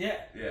through. Yeah.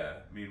 Yeah.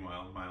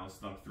 Meanwhile, Miles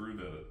snuck through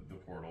the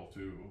portal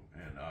too,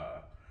 and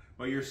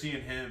but you're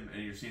seeing him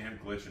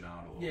glitching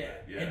out a little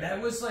bit. Yeah. And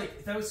that was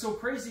so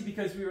crazy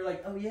because we were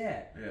like, oh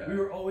yeah. We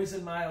were always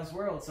in Miles'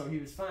 world, so he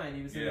was fine.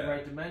 He was in the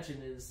right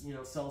dimension. His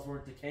cells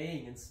weren't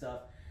decaying and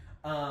stuff.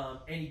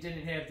 And he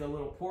didn't have the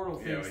little portal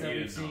things that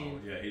we've seen.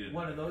 Yeah, he didn't.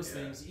 One of those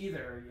things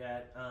either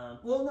yet.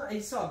 Well, no,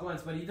 he saw it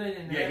once, but he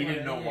didn't. Yeah, he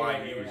didn't know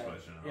why he was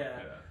glitching out.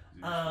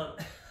 Yeah.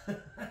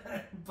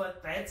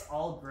 But that's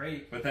all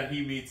great. But then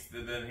he meets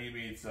him,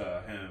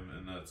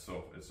 and it's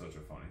such a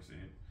funny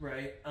scene,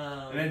 right?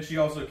 And then she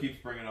also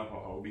keeps bringing up a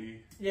Hobie.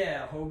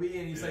 Yeah, Hobie,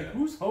 and he's like,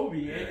 "Who's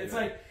Hobie?" And it's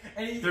like,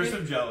 there's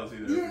some jealousy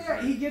there.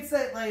 Yeah, he gets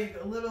that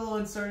like little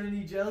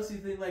uncertainty, jealousy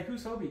thing. Like,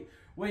 who's Hobie?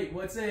 Wait,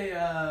 what's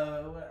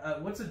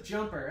a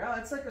jumper? Oh,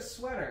 it's like a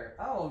sweater.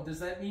 Oh, does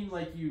that mean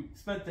like you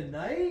spent the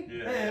night?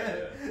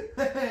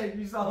 Yeah.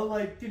 He's all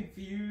like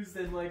confused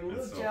and like a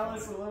little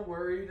jealous, a little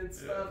worried and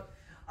stuff.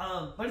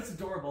 But it's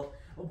adorable.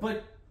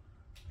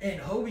 And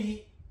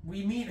Hobie,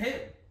 we meet him.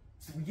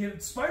 So we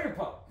get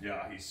Spider-Punk.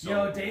 Yeah, he's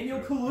so Daniel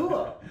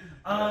Kaluuya.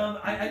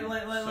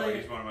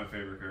 He's one of my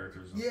favorite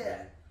characters.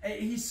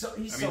 He's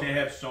they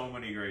have so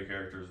many great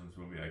characters in this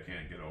movie. I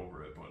can't get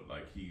over it, but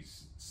like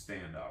he's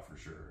standout for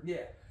sure.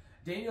 Yeah,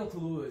 Daniel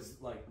Kaluuya is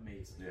like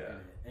amazing. Yeah,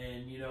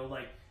 and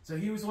so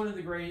he was one of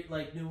the great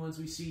like new ones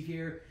we see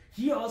here.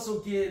 He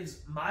also gives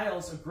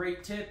Miles a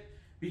great tip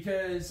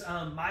because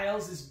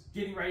Miles is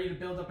getting ready to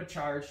build up a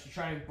charge to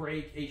try and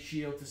break a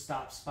shield to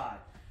stop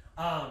Spot.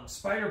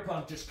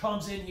 Spider-Punk just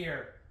comes in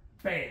here,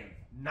 bam,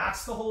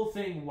 knocks the whole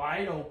thing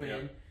wide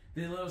open,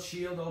 the little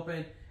shield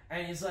open.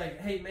 And he's like,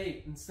 hey,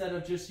 mate, instead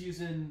of just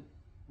using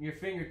your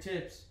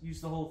fingertips, use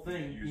the whole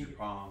thing. Use your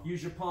palm.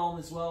 Use your palm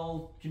as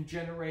well. Can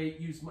generate,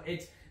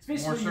 it's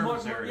basically more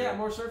surface area.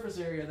 More surface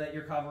area that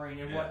you're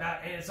covering and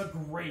whatnot. And it's a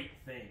great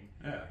thing.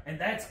 Yeah. And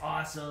that's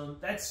awesome.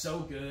 That's so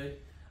good.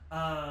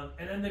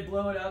 And then they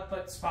blow it up,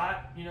 but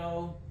Spot,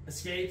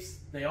 escapes.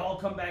 They all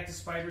come back to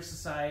Spider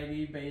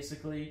Society,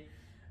 basically.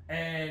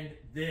 And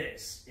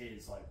this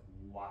is like,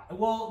 wow.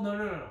 Well,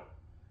 no.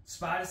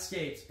 Spot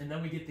escapes, and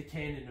then we get the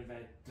canon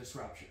event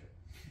disruption.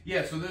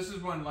 Yeah, so this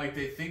is when like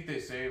they think they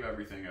save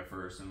everything at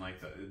first, and like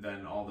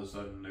then all of a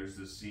sudden there's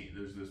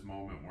this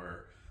moment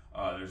where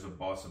there's a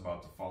bus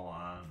about to fall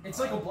on. It's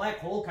like a black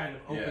hole kind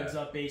of opens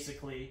up,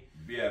 basically.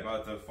 Yeah,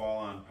 about to fall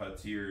on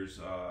Pavtir's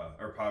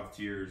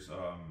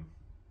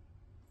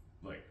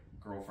like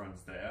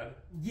girlfriend's dad.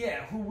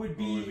 Yeah, who would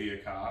be a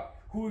cop.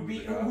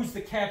 Who's the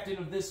captain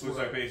of this world?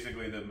 Who's like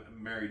basically the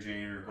Mary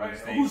Jane or Gwen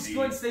Stacy. Who's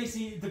Gwen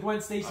Stacy? The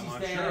Gwen Stacy's dad.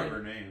 I'm not sure of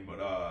her name,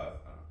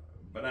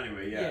 but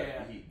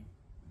anyway,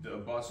 the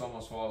bus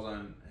almost falls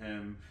on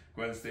him.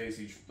 Gwen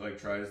Stacy like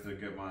tries to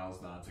get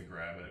Miles not to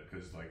grab it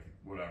because like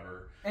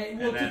whatever. And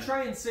to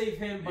try and save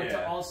him, but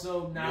to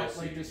also not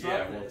disrupt this.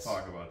 Yeah, we'll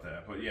talk about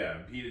that. But yeah,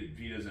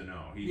 he doesn't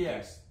know. He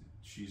thinks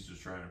she's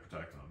just trying to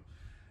protect him,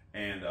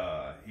 and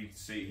he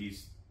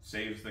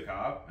saves the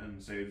cop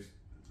and saves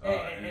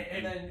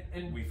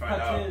and we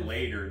find out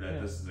later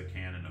that this is a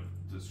canon of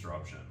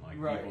disruption. Like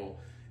people,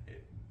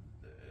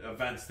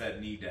 events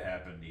that need to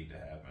happen.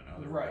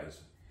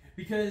 Otherwise,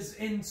 because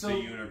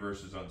the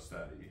universe is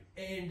unsteady.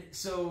 And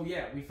so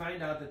we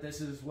find out that this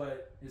is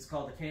what is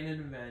called a canon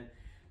event.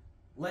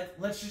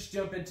 Let's just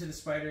jump into the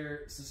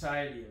Spider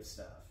Society of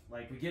stuff.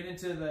 Like, we get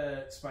into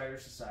the Spider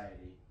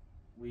Society.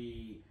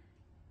 We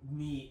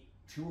meet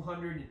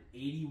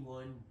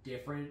 281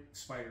 different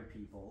spider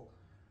people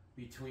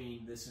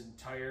between this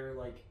entire,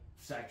 like,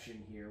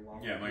 section here. I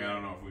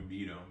don't know if we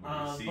beat them.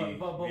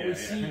 But we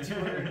see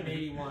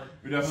 281.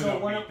 We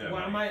definitely don't beat them.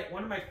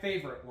 One of my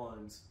favorite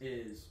ones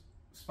is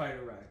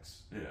Spider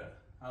Rex. Yeah.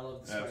 I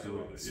love the Spider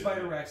Absolutely. Rex.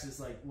 Spider Rex is,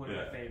 like, one of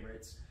my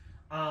favorites.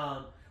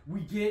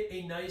 We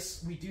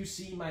do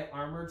see my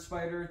armored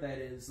spider that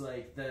is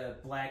like the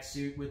black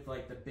suit with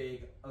like the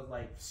big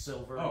like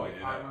silver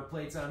armor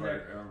plates on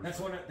there.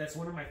 That's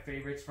one of my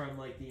favorites from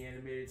like the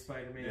animated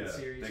Spider-Man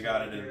series. They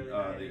got it in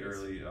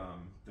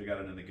they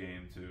got it in the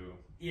game too.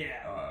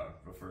 Yeah.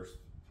 The first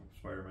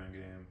Spider-Man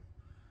game.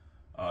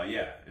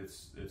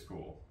 It's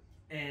cool.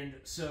 And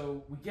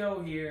so we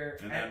go here,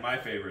 and then my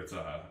favorite's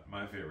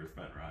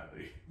Ben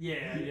Reilly. Yeah.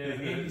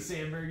 Andy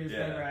Samberg is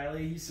Ben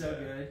Reilly. He's so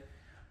good.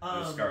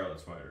 The Scarlet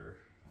Spider.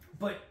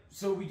 But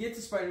so we get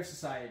to Spider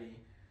Society.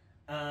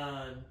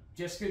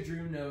 Jessica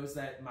Drew knows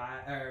that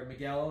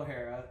Miguel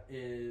O'Hara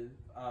is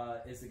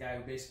the guy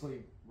who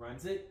basically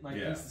runs it. Like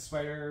he's the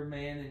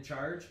Spider-Man in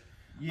charge.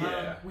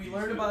 Yeah. We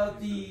learn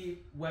about the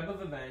web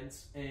of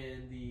events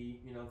and the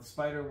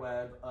spider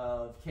web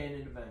of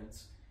canon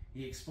events.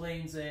 He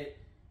explains that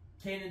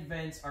canon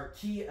events are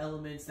key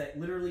elements that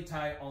literally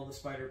tie all the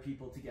spider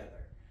people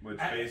together. Which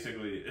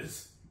basically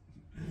is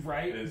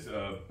is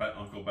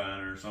Uncle Ben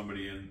or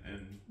somebody in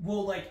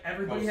well, like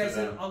everybody has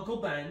an Uncle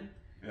Ben.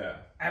 Yeah.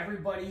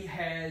 Everybody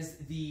has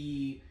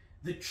the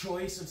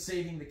choice of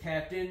saving the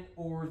captain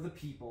or the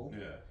people.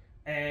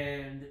 Yeah.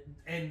 And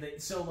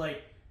so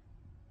like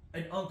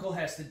an uncle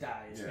has to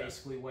die is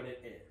basically what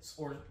it is,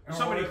 or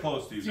somebody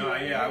close to you. No,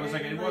 I was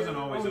like, it wasn't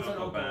always an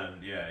Uncle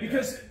Ben. Yeah.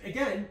 Because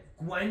again,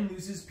 Gwen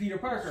loses Peter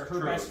Parker,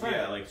 her best friend.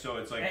 Yeah, like so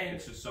it's like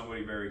it's just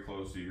somebody very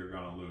close to you you're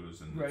gonna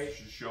lose, and it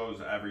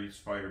shows every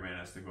Spider-Man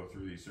has to go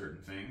through these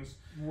certain things.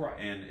 Right.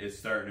 And it's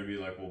starting to be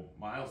like, well,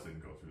 Miles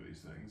didn't go through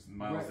these things.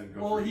 Miles didn't go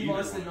through. Well, he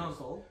lost an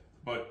uncle.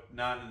 But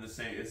not in the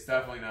same. It's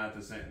definitely not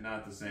the same.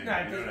 Not the same.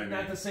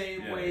 Not the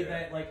same way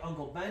that like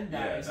Uncle Ben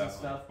dies and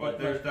stuff. But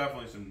there's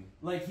definitely some.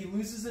 Like he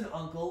loses an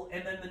uncle,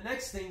 and then the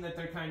next thing that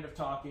they're kind of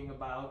talking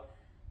about,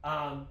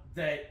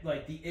 that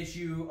like the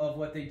issue of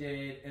what they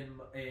did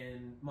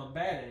in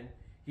Mumbattan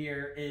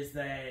here is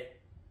that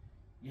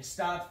you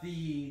stop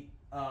the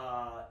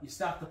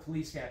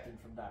police captain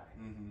from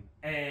dying,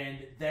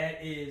 and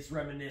that is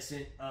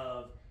reminiscent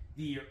of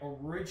the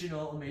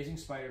original Amazing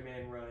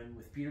Spider-Man run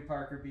with Peter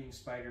Parker being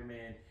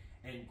Spider-Man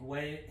and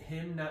Gwen,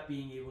 him not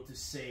being able to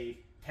save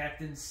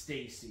Captain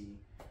Stacy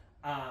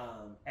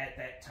at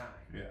that time.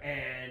 Yeah.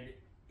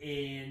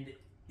 And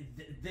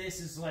this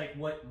is like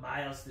what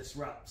Miles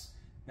disrupts.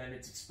 Then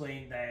it's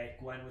explained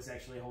that Gwen was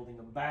actually holding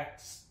him back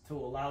to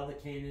allow the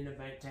canon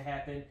event to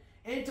happen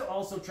and to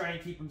also try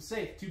and keep him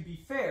safe. To be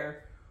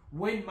fair,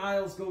 when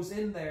Miles goes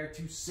in there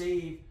to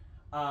save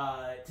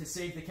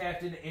the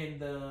captain and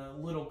the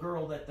little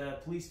girl that the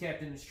police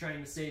captain is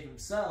trying to save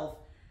himself,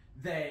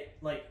 that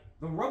like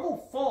the rubble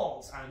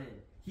falls on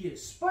him. He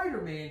is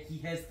Spider-Man. He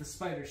has the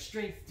spider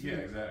strength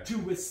to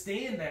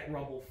withstand that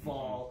rubble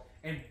fall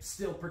and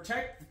still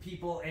protect the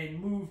people and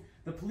move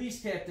the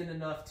police captain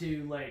enough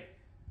to like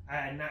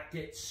not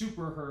get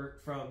super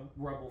hurt from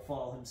rubble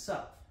fall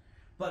himself.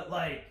 But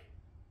like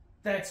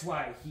that's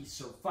why he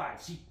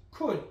survives. He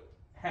could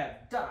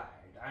have died.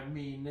 I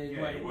mean, he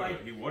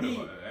would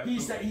have.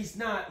 He's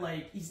not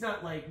like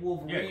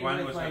Wolverine. Yeah,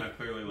 Gwen was gonna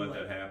clearly let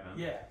that happen.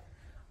 Yeah,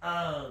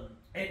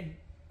 and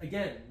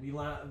again,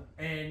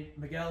 and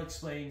Miguel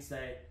explains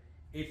that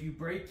if you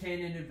break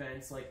canon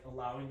events like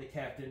allowing the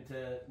captain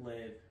to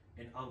live,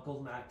 an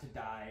uncle not to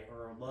die,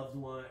 or a loved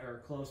one or a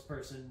close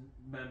person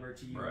member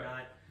to you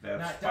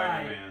not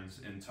Spider-Man's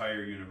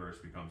entire universe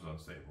becomes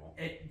unstable.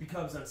 It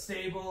becomes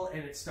unstable,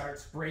 and it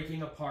starts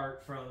breaking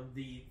apart from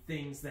the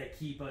things that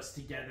keep us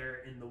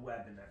together in the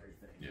web and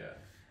everything. Yeah.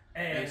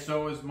 And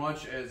so as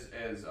much as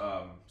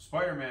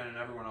Spider-Man and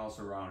everyone else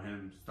around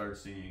him start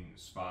seeing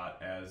Spot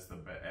as the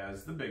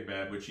big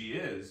bad, which he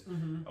is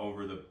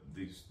over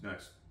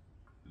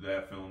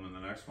that film and the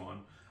next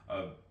one,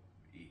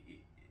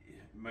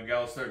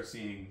 Miguel starts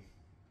seeing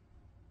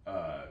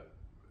Miles.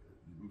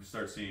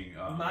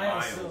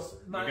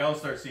 Miguel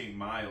starts seeing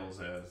Miles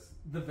as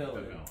the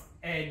villain.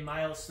 And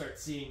Miles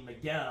starts seeing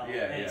Miguel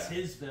as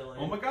his villain.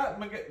 Well,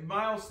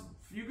 Miles,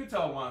 you could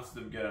tell, wants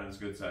to get on his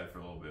good side for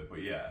a little bit, but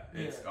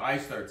I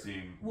start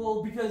seeing.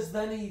 Well, because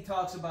then he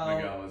talks about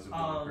Miguel as a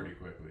villain pretty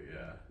quickly.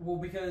 Yeah. Well,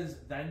 because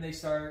then they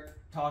start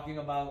talking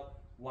about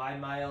why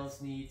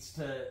Miles needs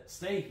to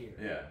stay here.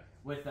 Yeah.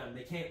 With them,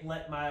 they can't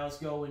let Miles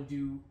go and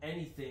do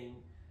anything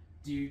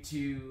due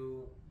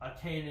to a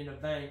canon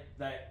event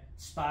that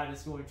Spot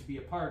is going to be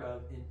a part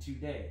of in 2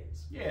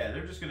 days. Yeah,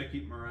 they're just going to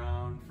keep him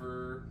around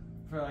for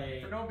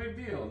no big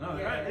deal. No,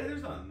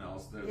 there's nothing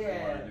else that they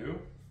want to do.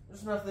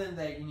 There's nothing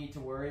that you need to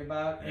worry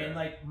about. Yeah. And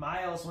like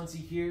Miles, once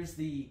he hears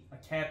a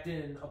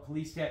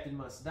police captain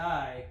must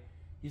die,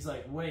 he's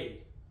like,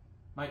 wait,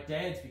 my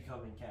dad's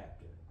becoming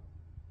captain.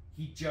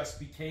 He just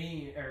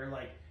became, or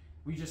like,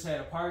 we just had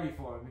a party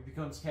for him. He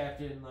becomes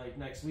captain like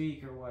next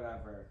week or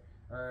whatever.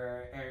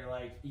 Or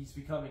like, he's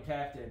becoming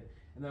captain.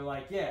 And they're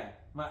like, yeah.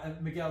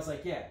 Miguel's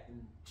like, yeah,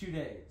 in 2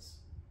 days.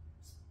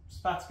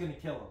 Spot's gonna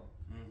kill him.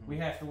 Mm-hmm. We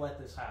have to let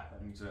this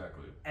happen.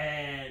 Exactly.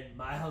 And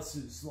Miles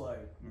is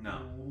like, no.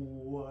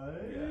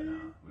 What? Yeah, no.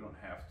 We don't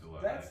have to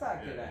let That's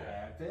not gonna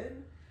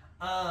happen.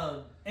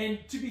 And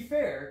to be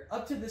fair,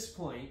 up to this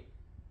point,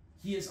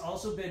 he has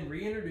also been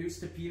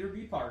reintroduced to Peter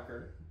B.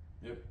 Parker.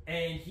 Yep.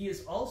 And he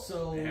is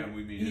also... And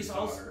we meet his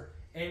daughter.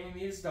 And we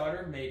meet his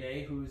daughter,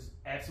 Mayday, who's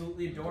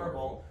absolutely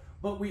adorable.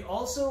 But we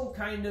also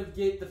kind of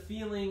get the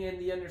feeling and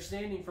the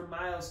understanding from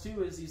Miles,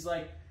 too, is he's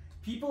like,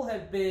 people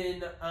have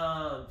been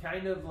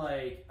kind of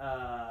like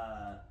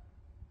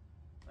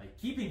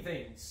keeping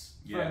things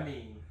from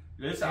me.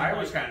 I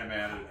was kind of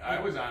mad at.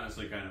 I was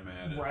honestly kind of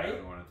mad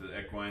at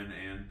at Gwen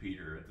and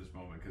Peter at this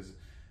moment because,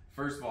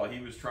 first of all, he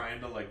was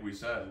trying to, like we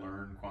said,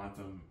 learn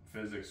quantum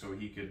physics so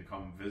he could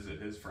come visit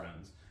his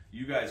friends.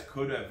 You guys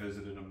could have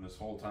visited him this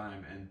whole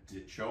time and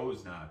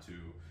chose not to,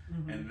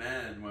 and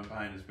then went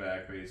behind his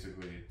back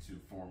basically to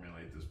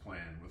formulate this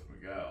plan with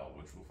Miguel,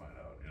 which we'll find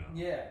out.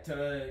 Yeah,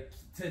 to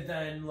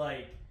then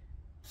like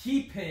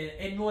keep him,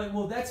 and like,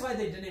 well, that's why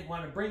they didn't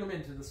want to bring him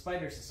into the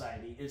Spider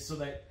Society, is so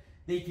that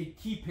they could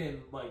keep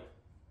him like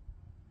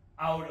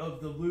out of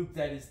the loop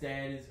that his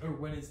dad is, or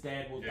when his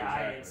dad will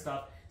die and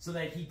stuff, so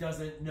that he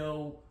doesn't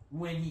know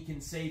when he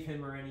can save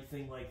him or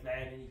anything like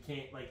that, and he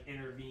can't like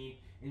intervene.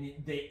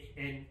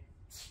 And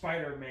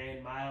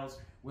Spider-Man Miles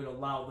would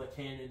allow the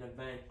canon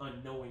event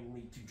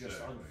unknowingly to just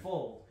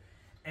unfold,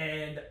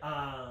 and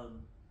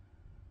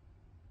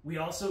we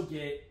also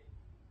get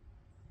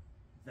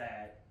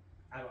that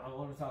I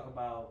want to talk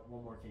about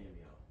one more cameo.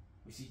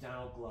 We see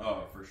Donald Glover.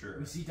 Oh, for sure.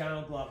 We see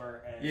Donald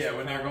Glover as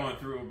when they're going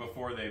through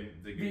before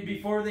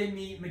they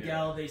meet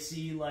Miguel, they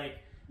see like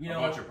a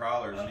bunch of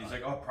prowlers, and he's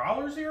like, "Oh,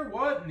 prowlers here?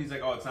 What?" And he's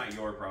like, "Oh, it's not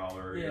your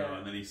prowler,"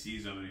 and then he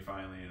sees him, and he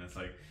finally, and it's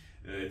like,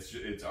 it's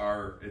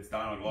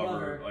Donald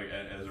Glover like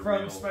as a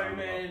from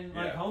Spider-Man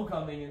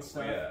Homecoming and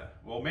stuff. Yeah,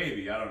 well,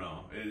 maybe, I don't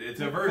know.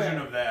 It's a version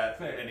of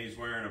that, and he's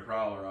wearing a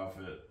prowler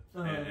outfit,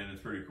 and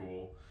it's pretty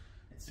cool.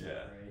 It's great.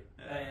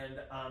 Yeah. And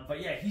but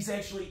yeah, he's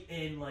actually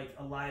in like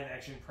a live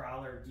action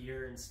Prowler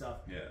gear and stuff,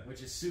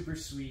 which is super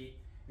sweet.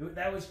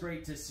 That was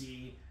great to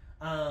see.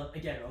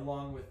 Again,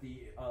 along with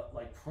the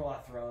like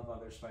plethora of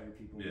other Spider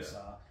people we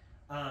saw.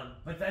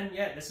 But then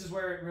this is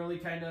where it really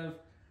kind of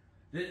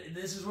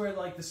this is where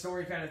like the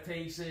story kind of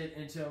takes it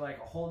into like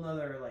a whole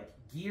nother like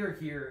gear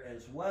here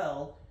as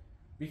well,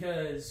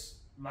 because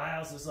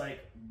Miles is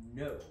like,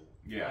 no.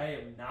 Yeah. I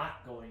am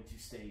not going to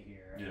stay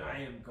here. Yeah. I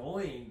am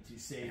going to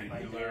save my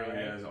dad. He literally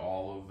has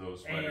all of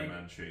those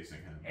Spider-Men chasing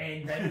him.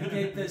 And then we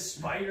get this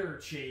spider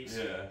chase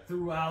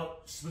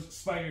throughout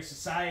Spider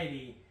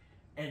Society,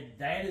 and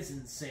that is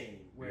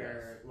insane.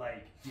 Where,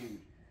 like, dude,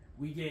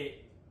 we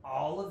get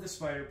all of the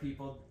Spider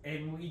people,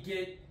 and we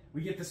get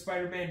the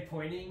Spider-Man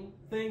pointing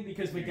thing,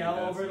 because Miguel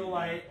over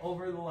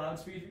the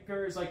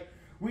loudspeaker is like,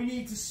 we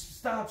need to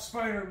stop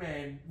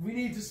Spider-Man. We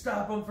need to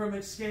stop him from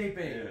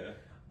escaping.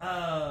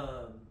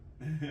 Yeah.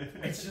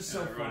 It's just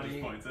so everyone funny.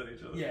 Just points at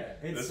each other. Yeah,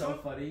 it's so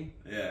funny.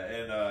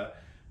 Yeah,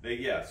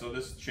 and so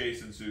this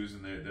chase ensues,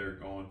 and they're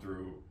going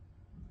through.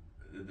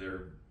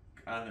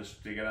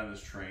 They get on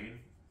this train.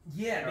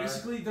 Yeah,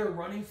 basically they're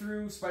running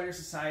through Spider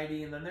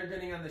Society, and then they're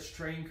getting on this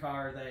train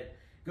car that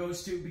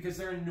goes to, because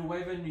they're in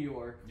Nueva, New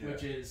York,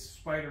 which is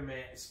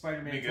Spider-Man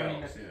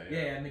Miguel's,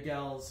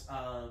 Miguel's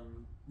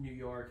New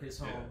York, his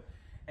home. Yeah.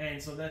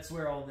 And so that's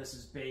where all this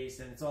is based,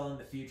 and it's all in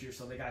the future,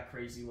 so they got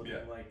crazy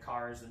looking like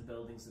cars and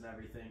buildings and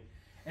everything.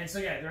 And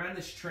so they're on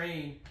this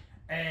train,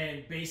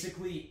 and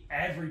basically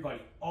everybody,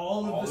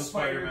 all of the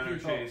Spider-Man are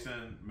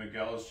chasing,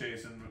 Miguel's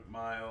chasing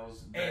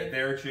Miles, and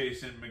they're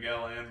chasing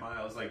Miguel and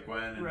Miles, like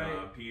Gwen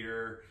and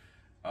Peter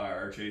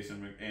are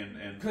chasing,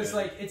 and because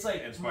it's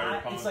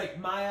like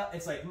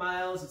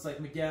Miles, it's like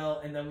Miguel,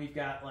 and then we've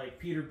got like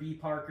Peter B.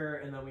 Parker,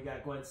 and then we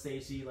got Gwen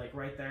Stacy like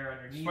right there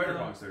underneath.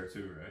 Spider-Punk's there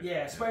too, right?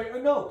 Yeah,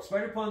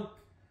 Spider-Punk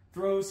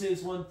throws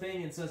his one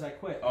thing and says, "I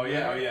quit." Oh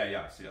yeah,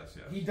 yes.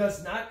 He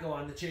does not go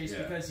on the chase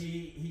because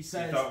he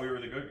says he thought we were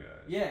the good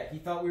guys. Yeah, he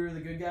thought we were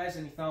the good guys,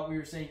 and he thought we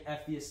were saying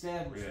 "F the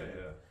establishment."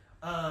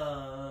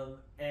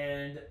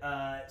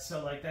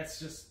 So like that's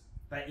just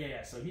that.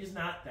 Yeah. So he's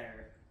not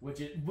there. But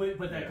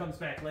that comes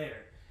back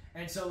later,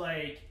 and so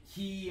like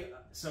he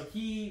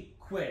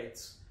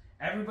quits.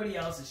 Everybody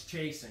else is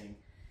chasing,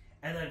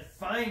 and then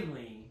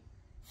finally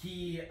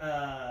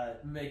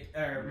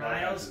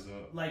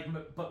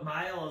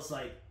Miles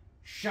like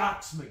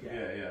shocks Miguel.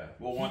 Yeah.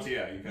 Well, once he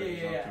catches up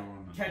to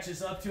him.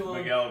 Catches up to him.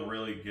 Miguel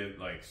really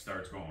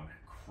starts going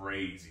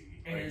crazy.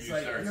 and like, it's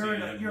like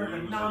you're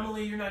an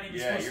anomaly. You're not even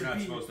supposed to be. Yeah, you're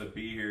not supposed to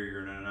be here.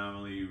 You're an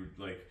anomaly.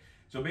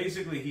 So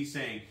basically, he's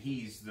saying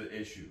he's the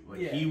issue. Like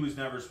he was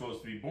never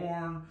supposed to be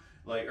born.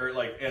 Like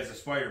as a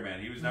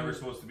Spider-Man, he was never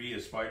supposed to be a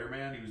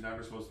Spider-Man. He was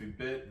never supposed to be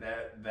bit.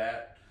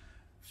 That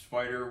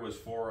spider was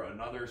for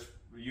another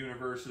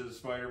universe's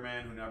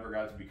Spider-Man who never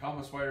got to become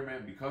a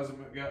Spider-Man because of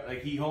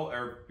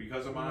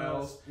because of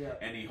Miles. Yeah.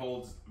 And he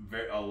holds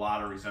a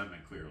lot of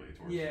resentment clearly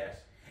towards this.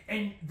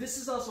 And this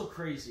is also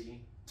crazy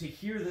to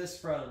hear this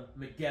from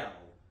Miguel.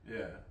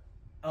 Yeah.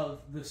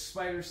 Of the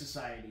Spider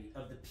Society,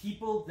 of the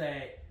people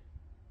that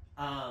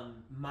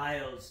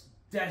Miles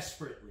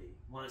desperately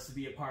wants to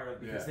be a part of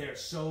because they are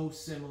so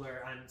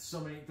similar on so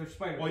many. They're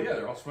Spider. Well, yeah,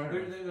 they're all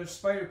Spider. They're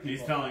Spider people.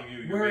 He's telling you,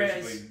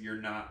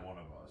 you're not one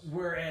of us.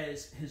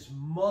 Whereas his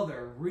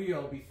mother,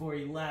 Rio, before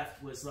he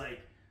left, was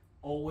like,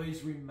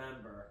 always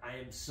remember, I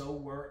am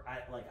so I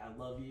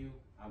love you.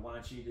 I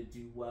want you to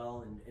do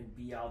well and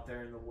be out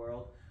there in the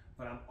world.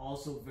 But I'm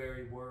also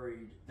very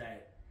worried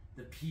that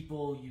the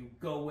people you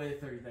go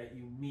with or that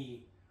you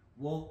meet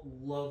won't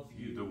love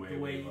you the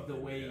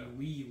way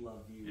we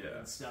love you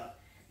and stuff.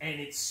 And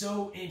it's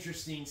so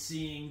interesting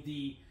seeing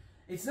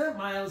it's not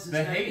Miles'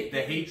 the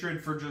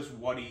hatred for just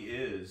what he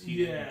is. He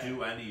didn't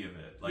do any of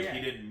it. Like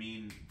he didn't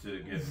mean to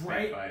get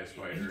bit by a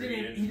spider.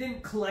 He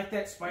didn't collect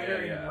that spider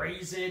and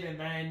raise it and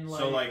then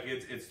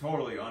it's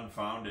totally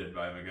unfounded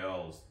by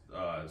Miguel's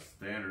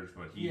standards,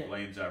 but he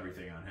blames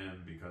everything on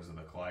him because of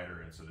the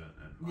Collider incident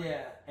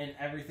and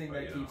everything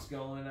that keeps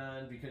going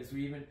on, because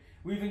we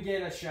even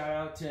get a shout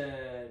out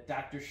to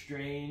Doctor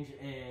Strange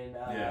and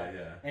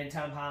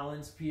Tom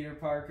Holland's Peter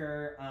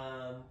Parker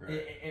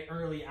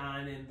early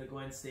on in the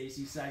Gwen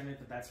Stacy segment,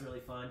 but that's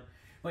really fun.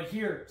 But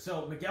here,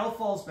 so Miguel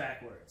falls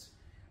backwards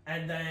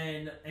and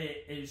then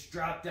it is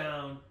dropped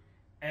down,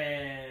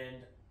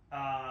 and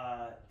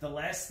the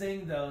last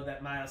thing though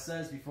that Miles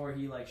says before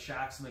he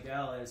shocks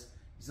Miguel is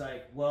he's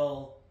like,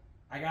 well,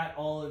 I got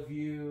all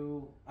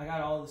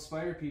the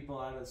Spider people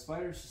out of the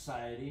Spider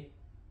Society,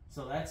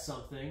 so that's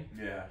something.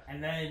 Yeah.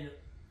 And then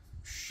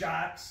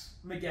shocks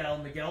Miguel.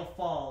 Miguel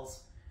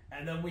falls,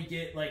 and then we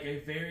get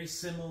a very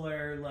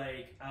similar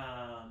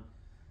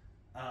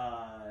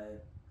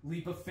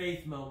leap of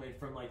faith moment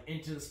from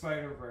Into the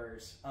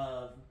Spider-Verse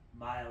of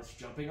Miles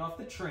jumping off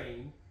the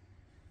train,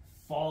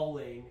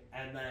 falling,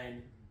 and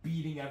then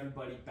beating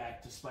everybody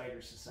back to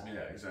Spider Society.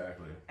 Yeah,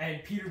 exactly.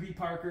 And Peter B.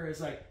 Parker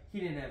is he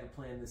didn't have a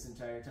plan this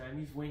entire time.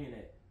 He's winging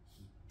it.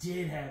 He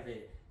did have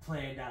it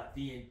planned out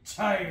the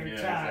entire time.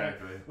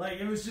 Exactly.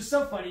 It was just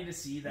so funny to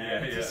see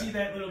that. To see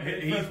that little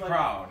bit. He's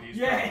proud.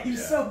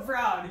 He's so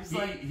proud.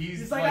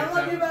 He's like, I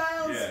love you,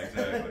 Miles. Yeah,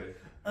 exactly.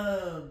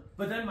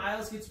 But then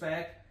Miles gets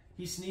back.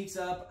 He sneaks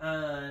up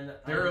on...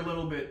 They're a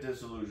little bit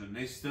disillusioned.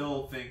 They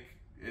still think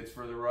it's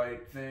for the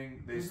right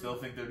thing. They still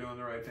think they're doing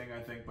the right thing,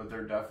 I think, but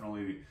they're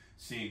definitely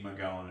seeing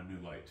Miguel in a new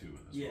light, too, in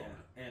this moment.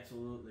 Yeah,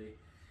 absolutely.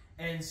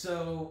 And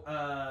so,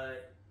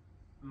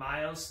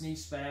 Miles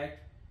sneaks back.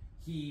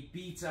 He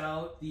beats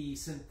out the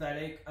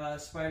synthetic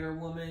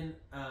Spider-Woman.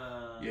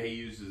 He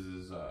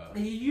uses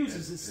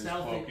his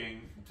stealth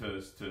cloaking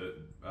to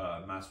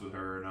mess with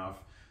her enough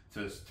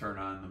to turn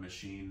on the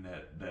machine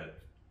that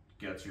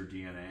gets your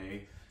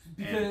DNA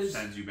and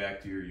sends you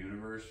back to your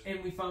universe.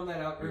 And we found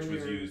that out earlier.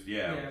 Which was used,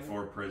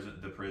 for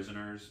the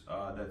prisoners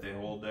that they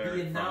hold there.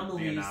 The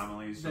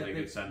anomalies, so they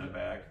could send it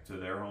back to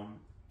their home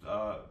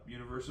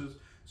universes.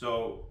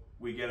 So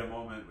we get a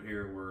moment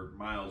here where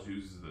Miles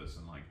uses this,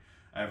 and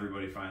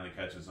everybody finally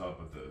catches up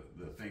with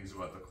the things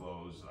about the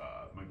clothes.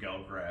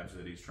 Miguel grabs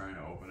it. He's trying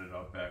to open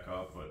it back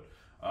up, but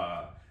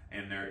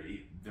and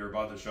they're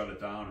about to shut it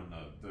down, and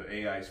the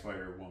AI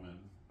Spider Woman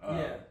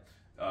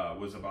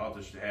was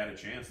about to had a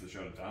chance to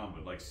shut it down,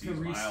 but sees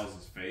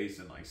Miles' face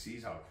and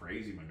sees how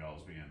crazy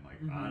Miguel's being.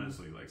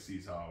 Honestly,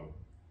 sees how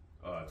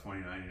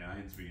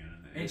 2099's being,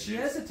 and she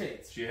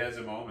hesitates. She has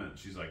a moment.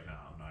 She's like, "No,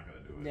 I'm not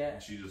gonna do it." Yeah.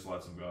 And she just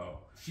lets him go.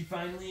 She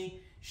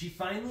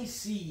finally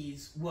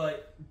sees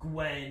what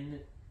Gwen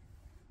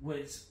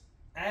was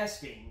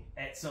asking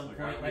at some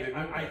point.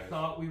 I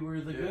thought we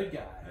were the good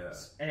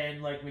guys,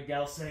 and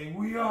Miguel saying,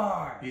 "We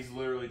are." He's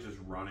literally just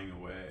running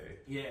away.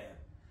 Yeah.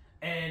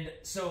 And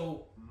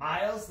so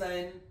Miles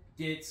then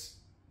gets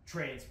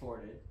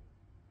transported.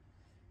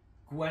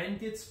 Gwen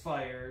gets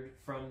fired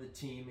from the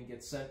team and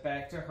gets sent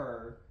back to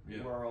her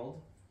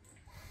world.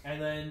 And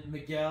then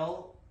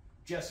Miguel,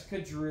 Jessica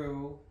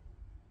Drew,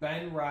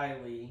 Ben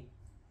Reilly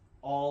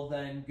all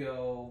then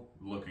go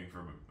looking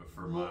for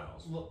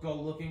Miles.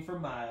 Go looking for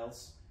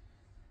Miles.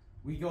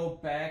 We go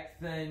back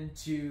then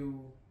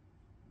to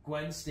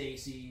Gwen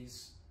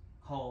Stacy's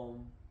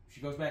home. She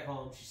goes back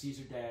home, she sees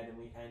her dad, and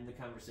we end the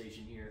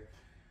conversation here.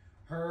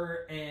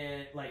 Her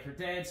and, her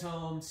dad's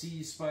home,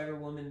 sees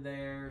Spider-Woman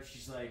there.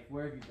 She's like,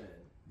 where have you been?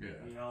 Yeah.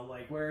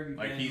 Where have you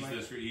been? He's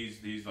looks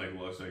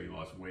like he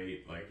lost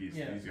weight.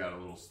 He's got a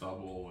little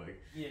stubble.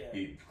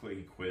 He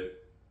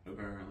quit,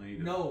 apparently.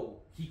 No,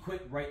 he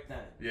quit right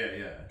then.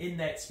 Yeah. In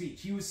that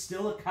speech. He was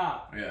still a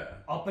cop. Yeah.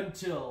 Up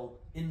until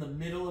in the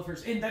middle of her...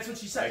 And that's what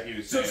she said. He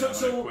was saying, I'm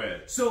gonna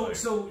quit.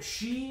 So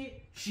she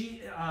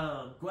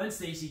Gwen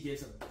Stacy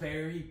gives a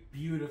very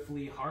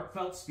beautifully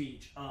heartfelt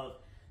speech of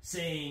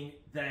saying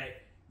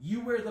that you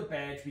wear the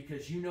badge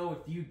because you know if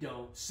you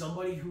don't,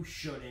 somebody who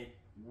shouldn't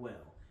will.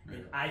 Yeah.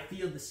 And I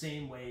feel the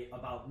same way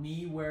about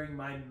me wearing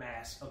my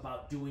mask,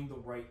 about doing the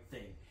right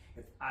thing.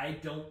 If I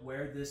don't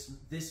wear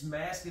this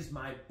mask is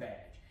my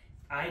badge.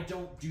 If I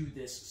don't do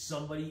this,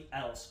 somebody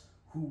else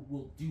who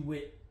will do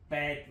it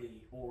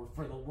badly or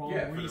for the wrong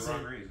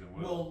reason,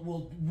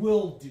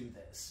 will do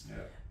this.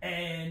 Yeah.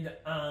 And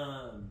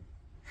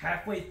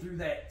halfway through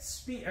that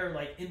speech, or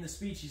like in the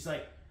speech, he's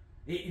like,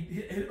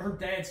 her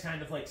dad's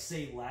kind of like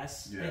say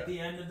less at the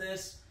end of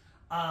this.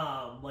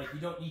 Like, you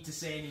don't need to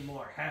say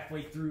anymore.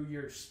 Halfway through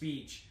your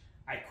speech,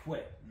 I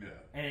quit. Yeah.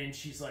 And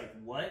she's like,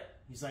 what?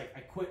 He's like, I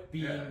quit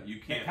being you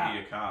can't be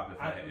a cop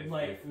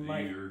if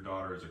your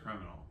daughter is a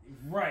criminal.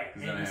 Right.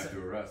 Because then I have to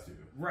arrest you.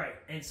 Right.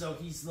 And so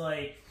he's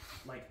like,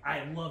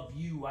 I love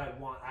you. I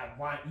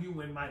want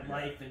you in my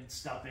life and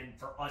stuff, and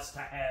for us to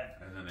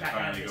have and then they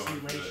finally go in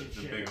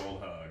for the big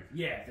old hug.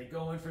 Yeah, they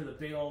go in for the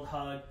big old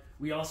hug.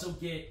 We also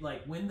get,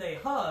 like, when they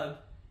hug,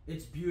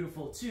 it's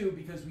beautiful too,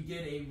 because we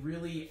get a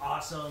really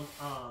awesome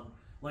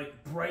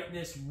like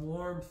brightness,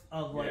 warmth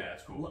of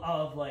like cool.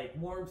 of like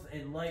warmth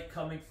and light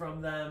coming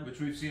from them, which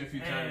we've seen a few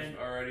times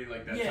already.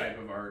 Like that type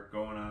of art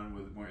going on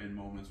in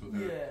moments with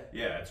her.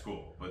 Yeah, it's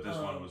cool. But this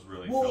one was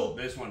really filled.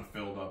 This one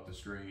filled up the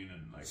screen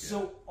and like.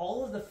 So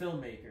all of the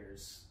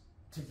filmmakers,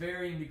 to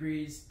varying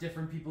degrees,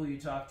 different people you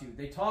talk to,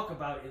 they talk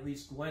about at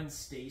least Gwen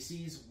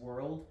Stacy's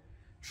world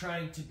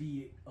trying to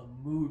be a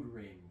mood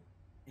ring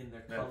in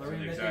their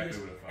coloring. That's exactly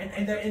what it felt like.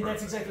 And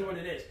that's exactly what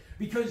it is,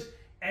 because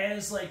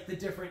as like the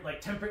different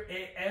like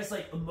as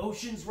like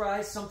emotions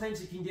rise,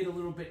 sometimes it can get a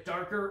little bit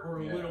darker or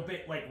a little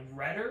bit like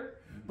redder.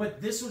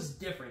 But this was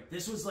different.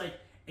 This was like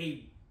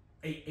a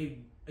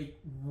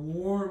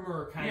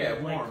warmer kind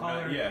of like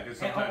color. Because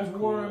sometimes a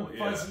warm,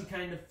 fuzzy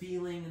kind of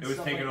feeling. And it was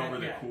stuff taking like over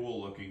that. the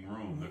cool looking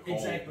room. The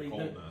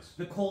coldness.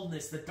 The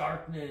coldness, the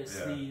darkness,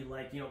 the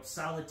like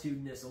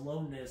solitudeness,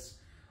 aloneness.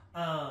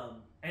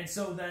 And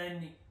so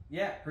then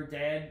her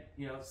dad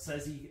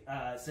says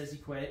he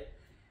quit.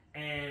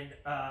 And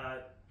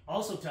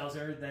also tells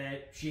her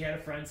that she had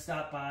a friend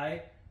stop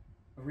by,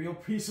 a real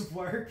piece of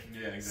work.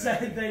 Yeah,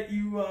 exactly. Said that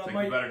you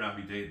you better not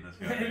be dating this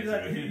guy.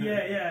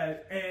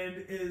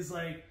 And is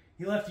like,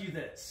 he left you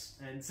this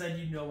and said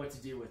you know what to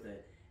do with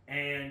it.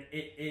 And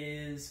it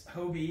is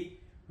Hobie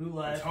who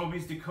left. It's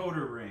Hobie's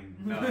decoder ring.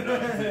 No.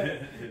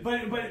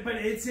 but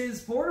it's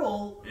his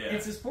portal. Yeah.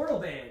 It's his portal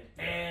band,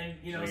 and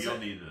so you'll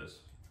need this.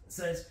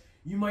 Says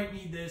you might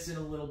need this in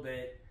a little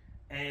bit,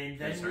 and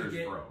then we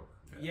get. Broke.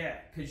 Yeah,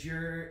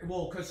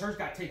 because hers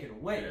got taken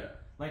away. Yeah.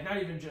 Like, not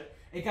even just,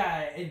 she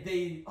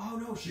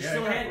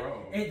still had it.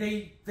 And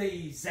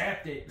they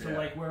zapped it to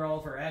like where all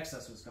of her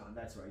access was gone.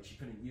 That's right, she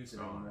couldn't use it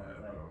anymore.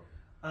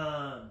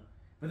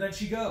 But then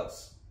she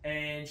goes,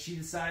 and she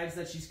decides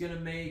that she's going to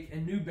make a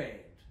new band,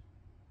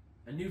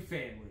 a new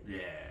family.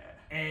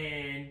 Yeah.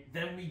 And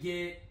then we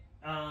get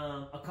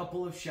a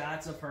couple of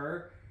shots of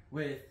her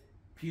with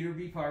Peter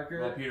B.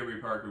 Parker. Well, Peter B.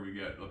 Parker, we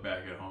get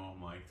back at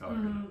home, like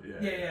talking.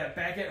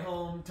 Back at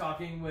home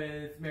talking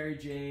with Mary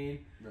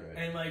Jane,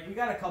 and like we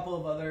got a couple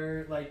of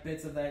other like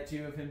bits of that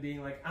too, of him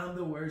being like, "I'm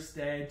the worst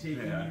dad,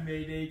 taking you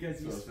Mayday because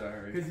he's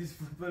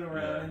flipping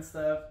around and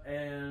stuff."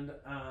 And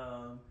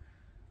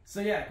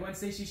Gwen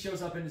Stacy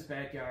shows up in his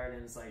backyard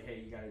and it's like,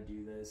 "Hey, you got to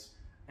do this."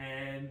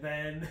 And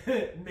then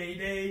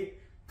Mayday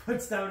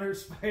puts down her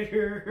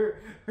spider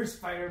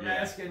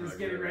mask and is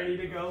getting ready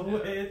to go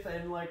with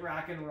and like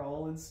rock and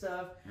roll and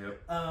stuff.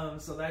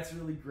 Yep. So that's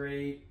really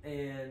great.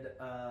 And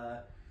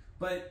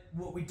but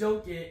what we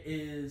don't get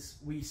is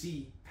we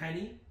see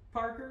Penny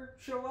Parker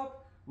show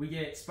up. We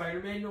get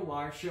Spider-Man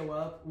Noir show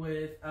up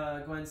with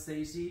Gwen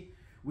Stacy.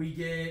 We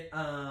get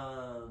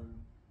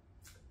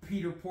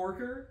Peter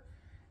Porker.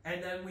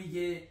 And then we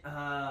get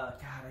I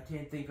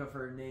can't think of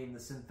her name, the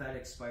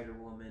synthetic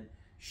Spider-Woman.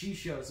 She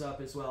shows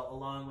up as well,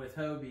 along with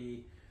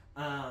Hobie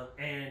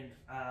and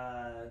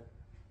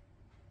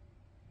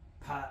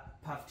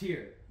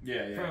Paftir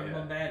from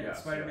Mumbattan,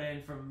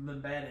 Spider-Man from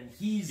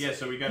Mumbattan.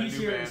 So we got a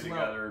new band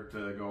together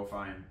to go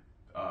find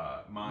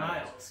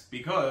Miles.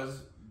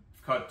 Because,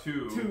 cut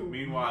two,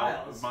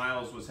 meanwhile,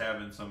 Miles was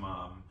having some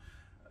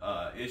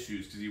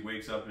issues because he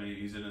wakes up and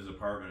he's in his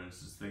apartment and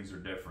says things are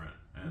different.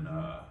 And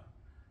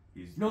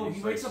he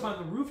wakes up on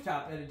the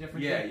rooftop at a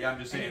different time. Yeah, I'm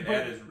just saying,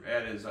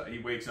 he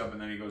wakes up and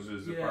then he goes to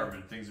his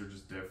apartment. Things are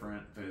just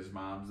different. His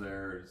mom's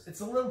there. It's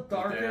a little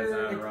darker. His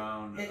dad's not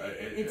around.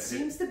 It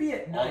seems to be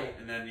at night.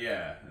 And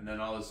then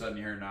all of a sudden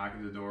you hear a knock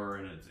at the door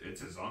and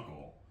it's his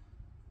uncle.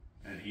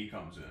 And he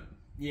comes in.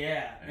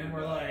 Yeah, and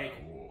we're like,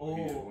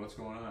 what's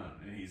going on?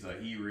 And he's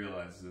like, he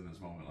realizes in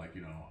this moment, like,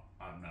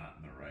 I'm not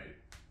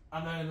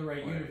in the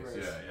right universe.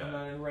 Yeah. I'm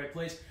not in the right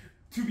place.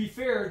 To be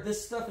fair,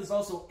 this stuff is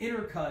also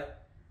intercut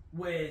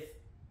with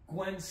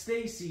Gwen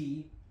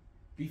Stacy,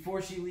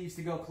 before she leaves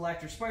to go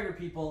collect her spider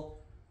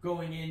people,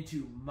 going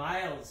into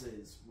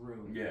Miles's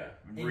room. Yeah,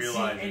 and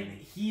realizing and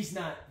he's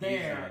not there.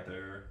 He's not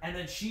there. And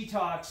then she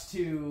talks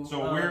to.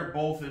 So we're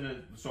both in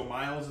it. So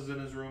Miles is in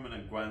his room, and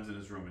then Gwen's in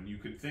his room. And you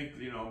could think,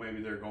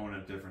 maybe they're going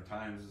at different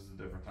times. This is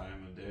a different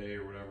time of day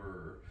or whatever.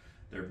 Or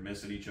they're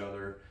missing each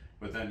other.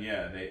 But then,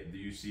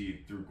 you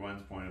see through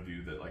Gwen's point of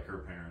view that like her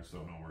parents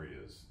don't know where he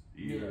is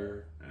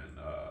either,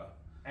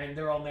 and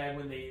they're all mad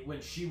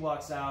when she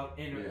walks out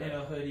in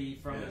a hoodie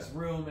from his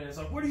room, and it's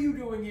like, what are you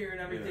doing here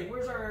and everything?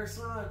 Where's our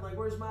son? Like,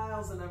 where's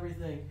Miles and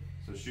everything?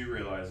 So she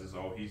realizes,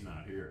 oh, he's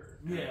not here.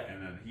 Yeah.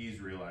 And then he's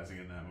realizing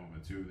in that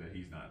moment too that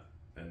he's not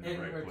in the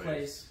right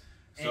place.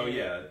 So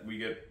we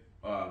get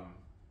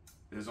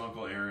his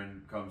Uncle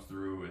Aaron comes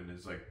through and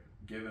is like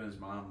giving his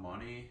mom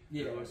money.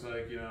 Yeah. It looks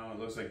like, it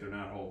looks like they're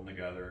not holding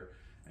together.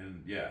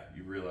 And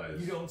you realize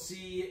you don't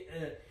see,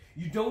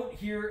 you don't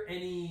hear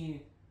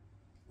any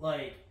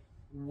like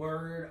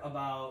word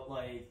about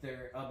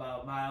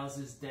about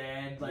Miles's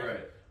dad.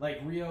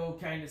 Like Rio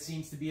kind of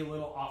seems to be a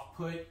little off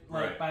put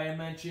by a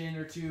mention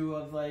or two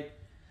of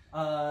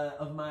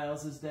of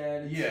Miles's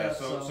dad. And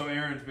stuff, so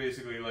Aaron's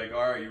basically like,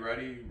 all right, you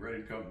ready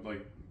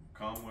to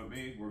come with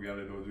me? We're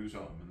gotta go do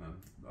something. And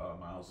then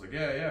Miles is like,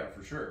 yeah,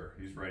 for sure.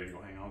 He's ready to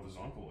go hang out with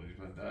his uncle. He's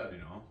been dead,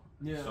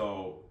 Yeah.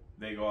 So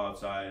they go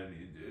outside,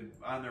 and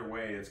on their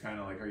way, it's kind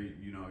of like, are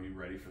you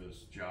ready for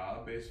this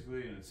job,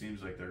 basically? And it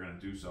seems like they're gonna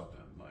do something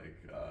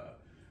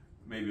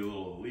maybe a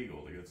little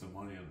illegal to get some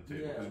money on the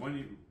table. Because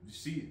when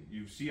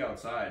you see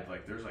outside,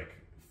 like there's like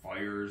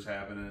fires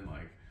happening,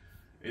 like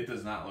it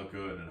does not look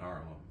good in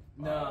Harlem.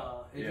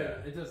 No,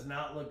 it does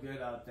not look good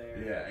out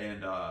there. Yeah,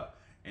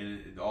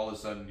 and all of a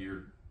sudden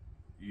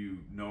you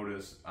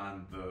notice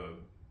on the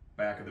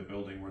back of the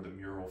building where the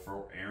mural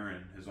for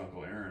Aaron, his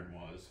Uncle Aaron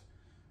was.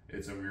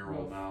 It's a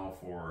mural now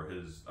for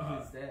his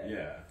dad.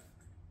 Yeah.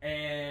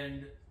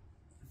 And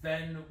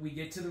then we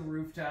get to the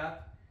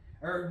rooftop.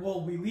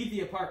 We leave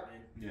the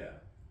apartment. Yeah.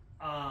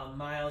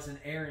 Miles and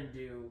Aaron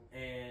do.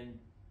 And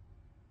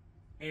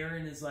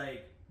Aaron is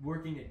like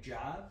working a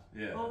job.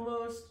 Yeah.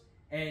 Almost.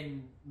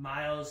 And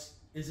Miles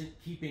isn't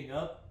keeping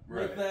up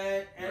with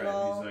that at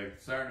all. He's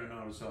like starting to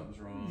notice something's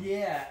wrong.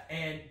 Yeah.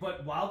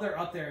 But while they're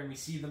up there and we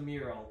see the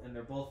mural and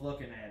they're both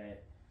looking at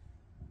it,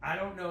 I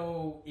don't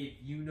know if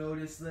you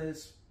noticed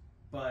this,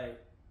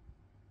 but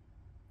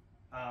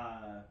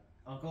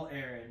Uncle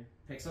Aaron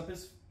gets a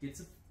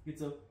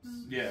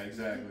yeah,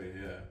 exactly,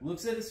 yeah.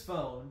 Looks at his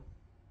phone,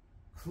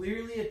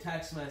 clearly a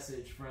text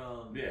message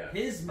from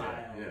his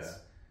Miles,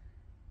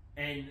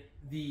 and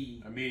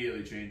the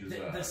immediately changes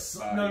but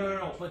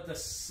the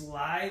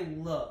sly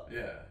look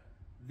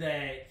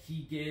that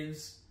he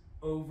gives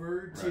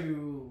over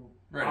to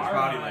his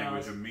body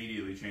language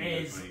immediately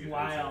changes when he gets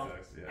wild. that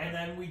text. Yeah. And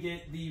then we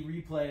get the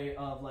replay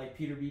of like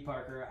Peter B.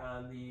 Parker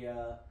on the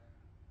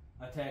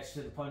attached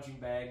to the punching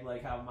bag,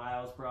 like how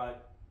Miles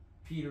brought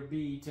Peter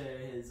B. to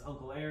his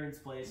Uncle Aaron's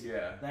place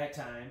that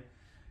time.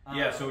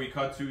 So we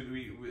cut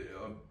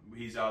to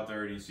he's out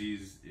there and he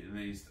sees, and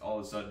then all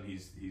of a sudden he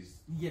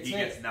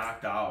gets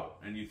knocked out,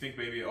 and you think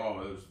maybe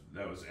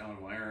that was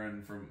Uncle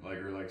Aaron from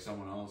or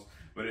someone else,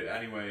 but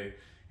anyway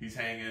he's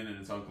hanging and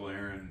it's Uncle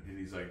Aaron and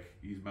he's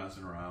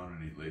messing around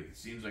and he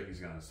seems like he's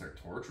gonna start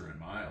torturing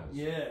Miles.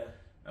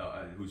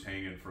 Who's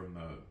hanging from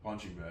the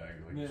punching bag,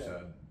 you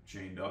said,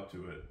 chained up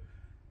to it,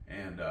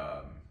 and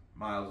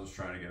Miles is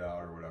trying to get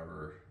out or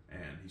whatever,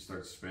 and he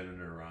starts spinning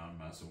it around,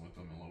 messing with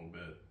him a little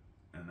bit,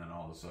 and then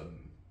all of a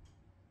sudden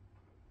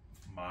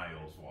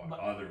Miles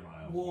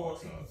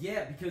walks up.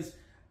 Yeah, because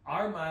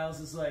our Miles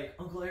is like,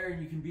 Uncle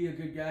Aaron, you can be a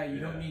good guy, you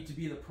don't need to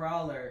be the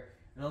prowler,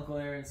 and Uncle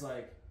Aaron's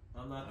like,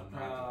 I'm not the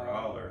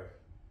prowler.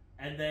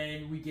 And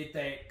then we get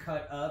that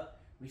cut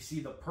up, we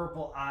see the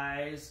purple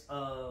eyes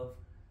of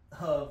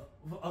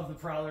the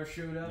prowler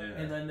shoot up,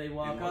 and then they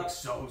walk up. He looks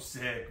so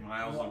sick.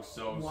 Miles looks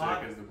so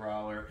sick as the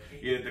prowler.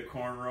 He had the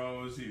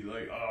cornrows. He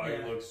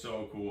looks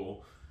so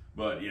cool.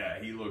 But yeah,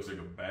 he looks like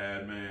a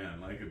bad man.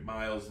 Like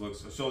Miles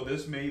looks. So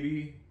this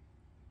maybe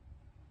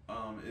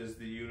is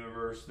the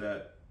universe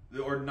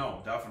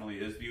definitely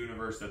is the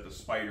universe that the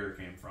Spider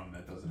came from.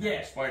 That doesn't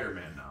have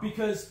Spider-Man now.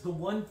 Because the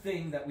one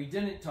thing that we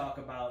didn't talk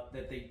about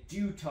that they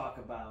do talk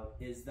about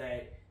is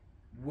that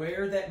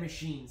where that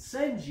machine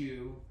sends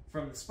you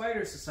from the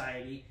Spider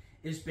Society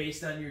is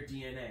based on your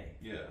DNA.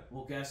 Yeah.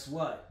 Well, guess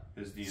what?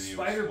 His DNA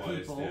Spider was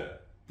spliced, people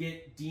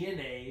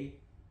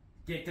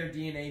get their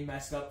DNA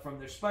messed up from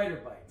their spider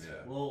bites.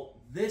 Yeah. Well,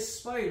 this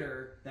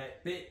spider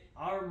that bit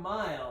our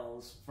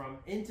Miles from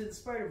Into the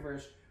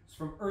Spider-Verse was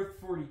from Earth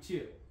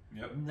 42.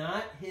 Yep.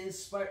 Not his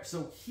spider.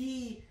 So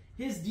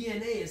his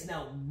DNA is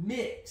now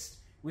mixed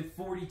with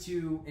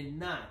 42 and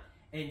 9.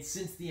 And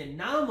since the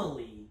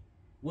anomaly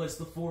was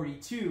the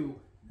 42,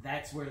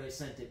 that's where they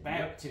sent it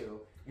back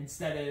to.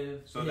 Instead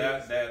of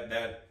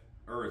that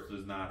Earth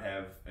does not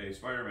have a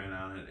Spider-Man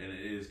on it, and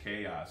it is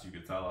chaos. You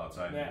could tell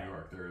outside New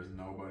York. There is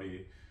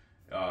nobody.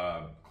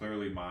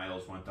 Clearly,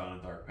 Miles went down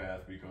a dark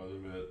path because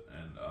of it,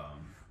 and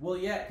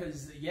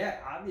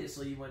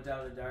obviously he went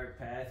down a dark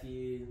path.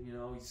 He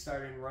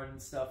started running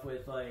stuff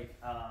with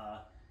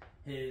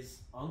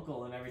his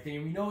uncle and everything.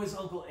 And we know his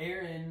uncle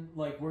Aaron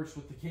like works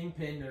with the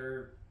Kingpin,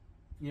 or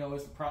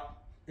is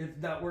if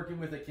not working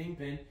with a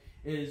Kingpin,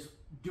 is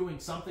doing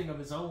something of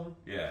his own.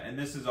 Yeah, and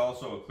this is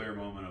also a clear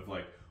moment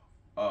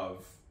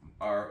of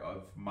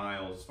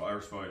Miles,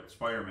 our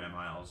Spider-Man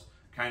Miles,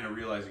 kind of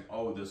realizing,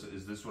 oh,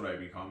 is this what I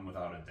become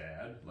without a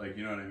dad? Like,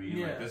 you know what I mean?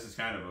 Yeah. Like, this is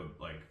kind of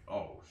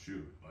oh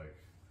shoot, like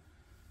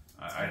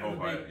I hope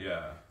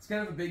it's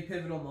kind of a big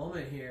pivotal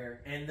moment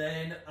here. And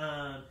then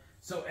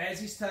so as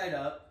he's tied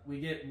up, we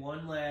get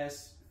one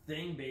last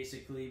thing.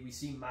 Basically, we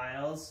see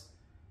Miles.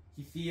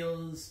 He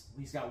feels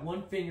he's got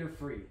one finger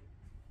free,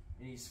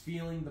 and he's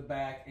feeling the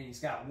back, and he's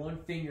got one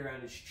finger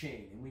on his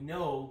chain. And we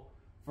know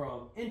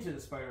from Into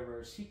the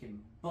Spider-Verse, he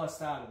can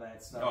bust out of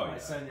that stuff by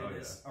sending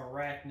this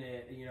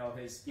arachnid,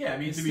 his. Yeah, I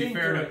mean, to be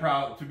fair to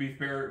Prowler,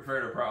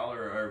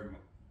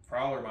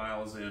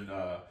 Miles, and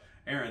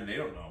Aaron, they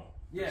don't know.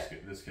 Yeah,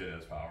 this kid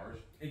has powers.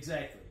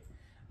 Exactly,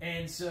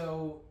 and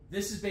so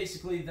this is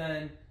basically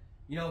then,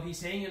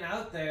 he's hanging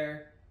out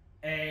there,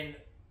 and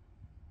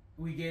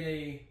we get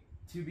a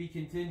to be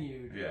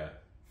continued. Yeah.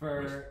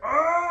 For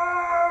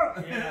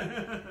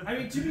yeah, I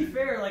mean, to be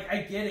fair, like,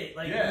 I get it.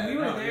 Like, when we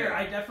were there,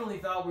 I definitely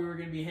thought we were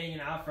going to be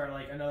hanging out for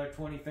like another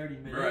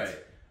 20-30 minutes. Right.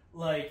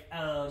 Like,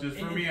 just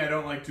for me, I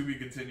don't like to be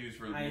continues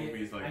for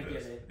movies like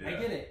this. I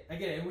get it.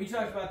 And we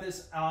talked about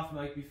this off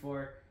mic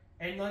before.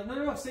 And like,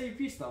 no, say your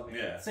piece though, man.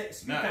 Yeah.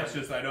 It's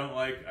just I don't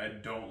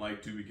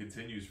like to be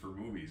continues for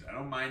movies. I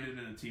don't mind it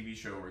in a TV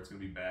show where it's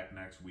going to be back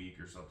next week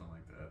or something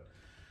like that.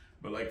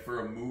 But like for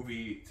a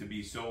movie to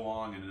be so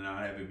long and to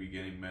not have a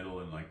beginning,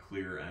 middle, and like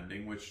clear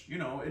ending, which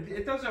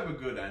it does have a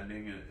good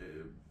ending,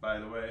 by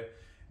the way,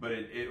 but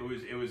it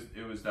was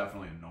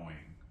definitely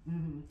annoying.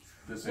 Mm-hmm.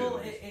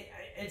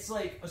 It's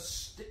like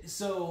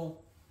so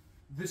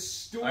the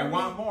story. I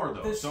want more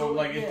though. So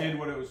like it did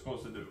what it was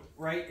supposed to do.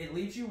 Right. It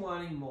leaves you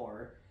wanting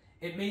more.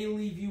 It may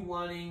leave you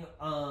wanting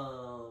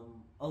a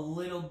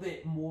little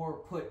bit more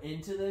put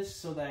into this,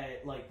 so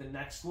that like the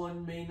next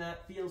one may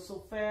not feel so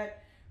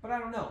fat. But I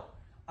don't know.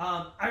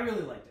 I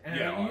really liked it,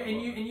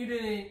 and you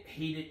didn't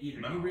hate it either.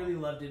 No. You really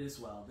loved it as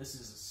well. This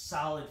is a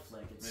solid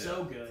flick. It's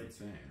so good.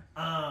 It's insane.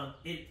 I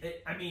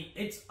mean,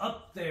 it's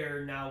up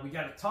there now. We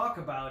got to talk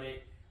about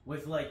it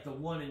with like the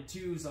 1 and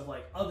 2s of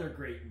like other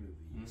great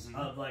movies. Mm-hmm.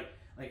 Of like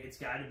it's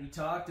got to be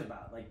talked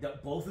about. Like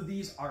both of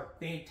these are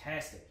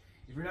fantastic.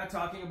 If you're not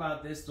talking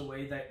about this the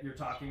way that you're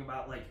talking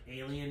about like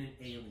Alien and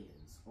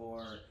Aliens,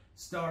 or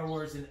Star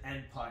Wars and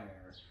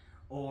Empire,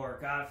 or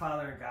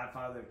Godfather and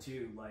Godfather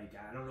 2, like,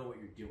 I don't know what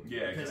you're doing.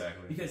 Yeah,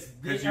 exactly. Because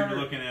you're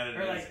looking at it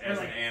as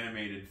an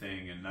animated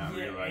thing and not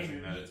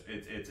realizing that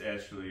it's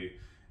actually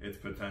its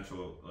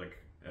potential, like,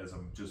 as a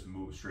just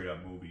straight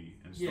up movie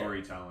and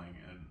storytelling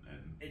and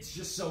it's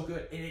just so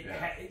good. And it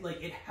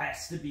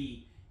has to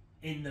be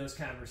in those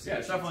conversations. Yeah,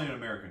 it's definitely an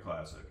American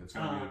classic. It's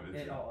gonna be.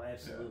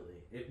 Absolutely,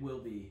 it will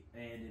be,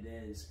 and it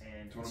is.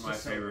 And it's one of my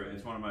favorite.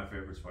 It's one of my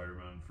favorite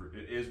Spider-Man.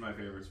 It is my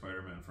favorite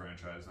Spider-Man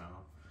franchise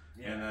now.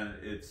 Yeah. And then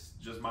it's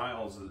just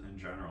Miles in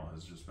general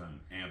has just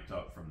been amped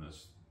up from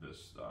this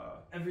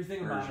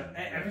everything version. About it.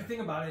 Yeah. Everything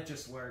about it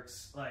just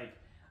works. Like,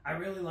 I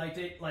really liked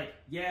it. Like,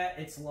 yeah,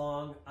 it's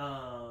long.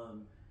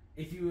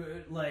 If you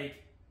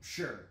like,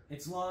 sure,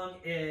 it's long.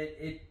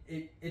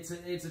 It's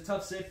a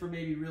tough sit for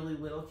maybe really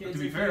little kids. But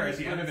to be fair, at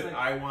the end of it,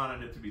 I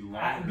wanted it to be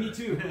longer. Me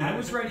too. I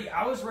was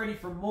ready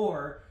for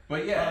more.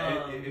 But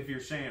yeah, if you're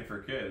saying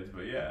for kids,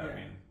 but yeah. I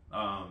mean,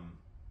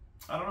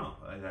 I don't know.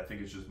 I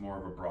think it's just more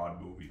of a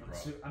broad movie.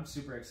 I'm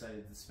super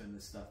excited to spin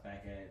this stuff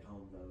back at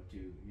home though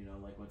too.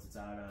 Like once it's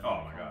out on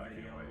home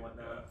video and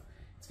whatnot. Yeah.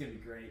 It's gonna be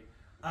great.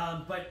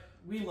 But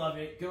we love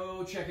it.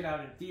 Go check it out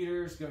in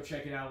theaters. Go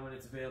check it out when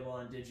it's available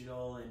on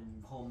digital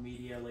and home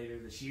media later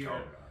this year.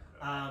 Oh,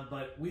 God.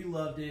 But we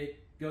loved it.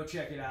 Go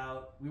check it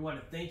out. We want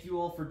to thank you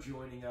all for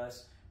joining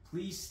us.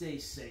 Please stay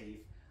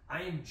safe.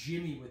 I am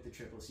Jimmy with the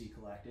Triple C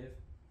Collective.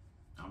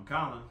 I'm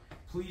Collin.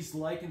 Please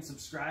like and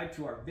subscribe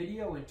to our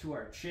video and to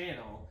our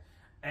channel.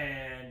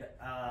 And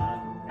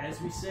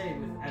as we say,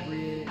 with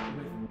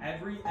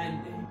every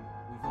ending,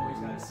 we've always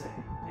got to say,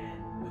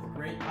 and with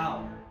great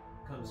power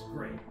comes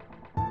great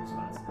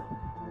responsibility.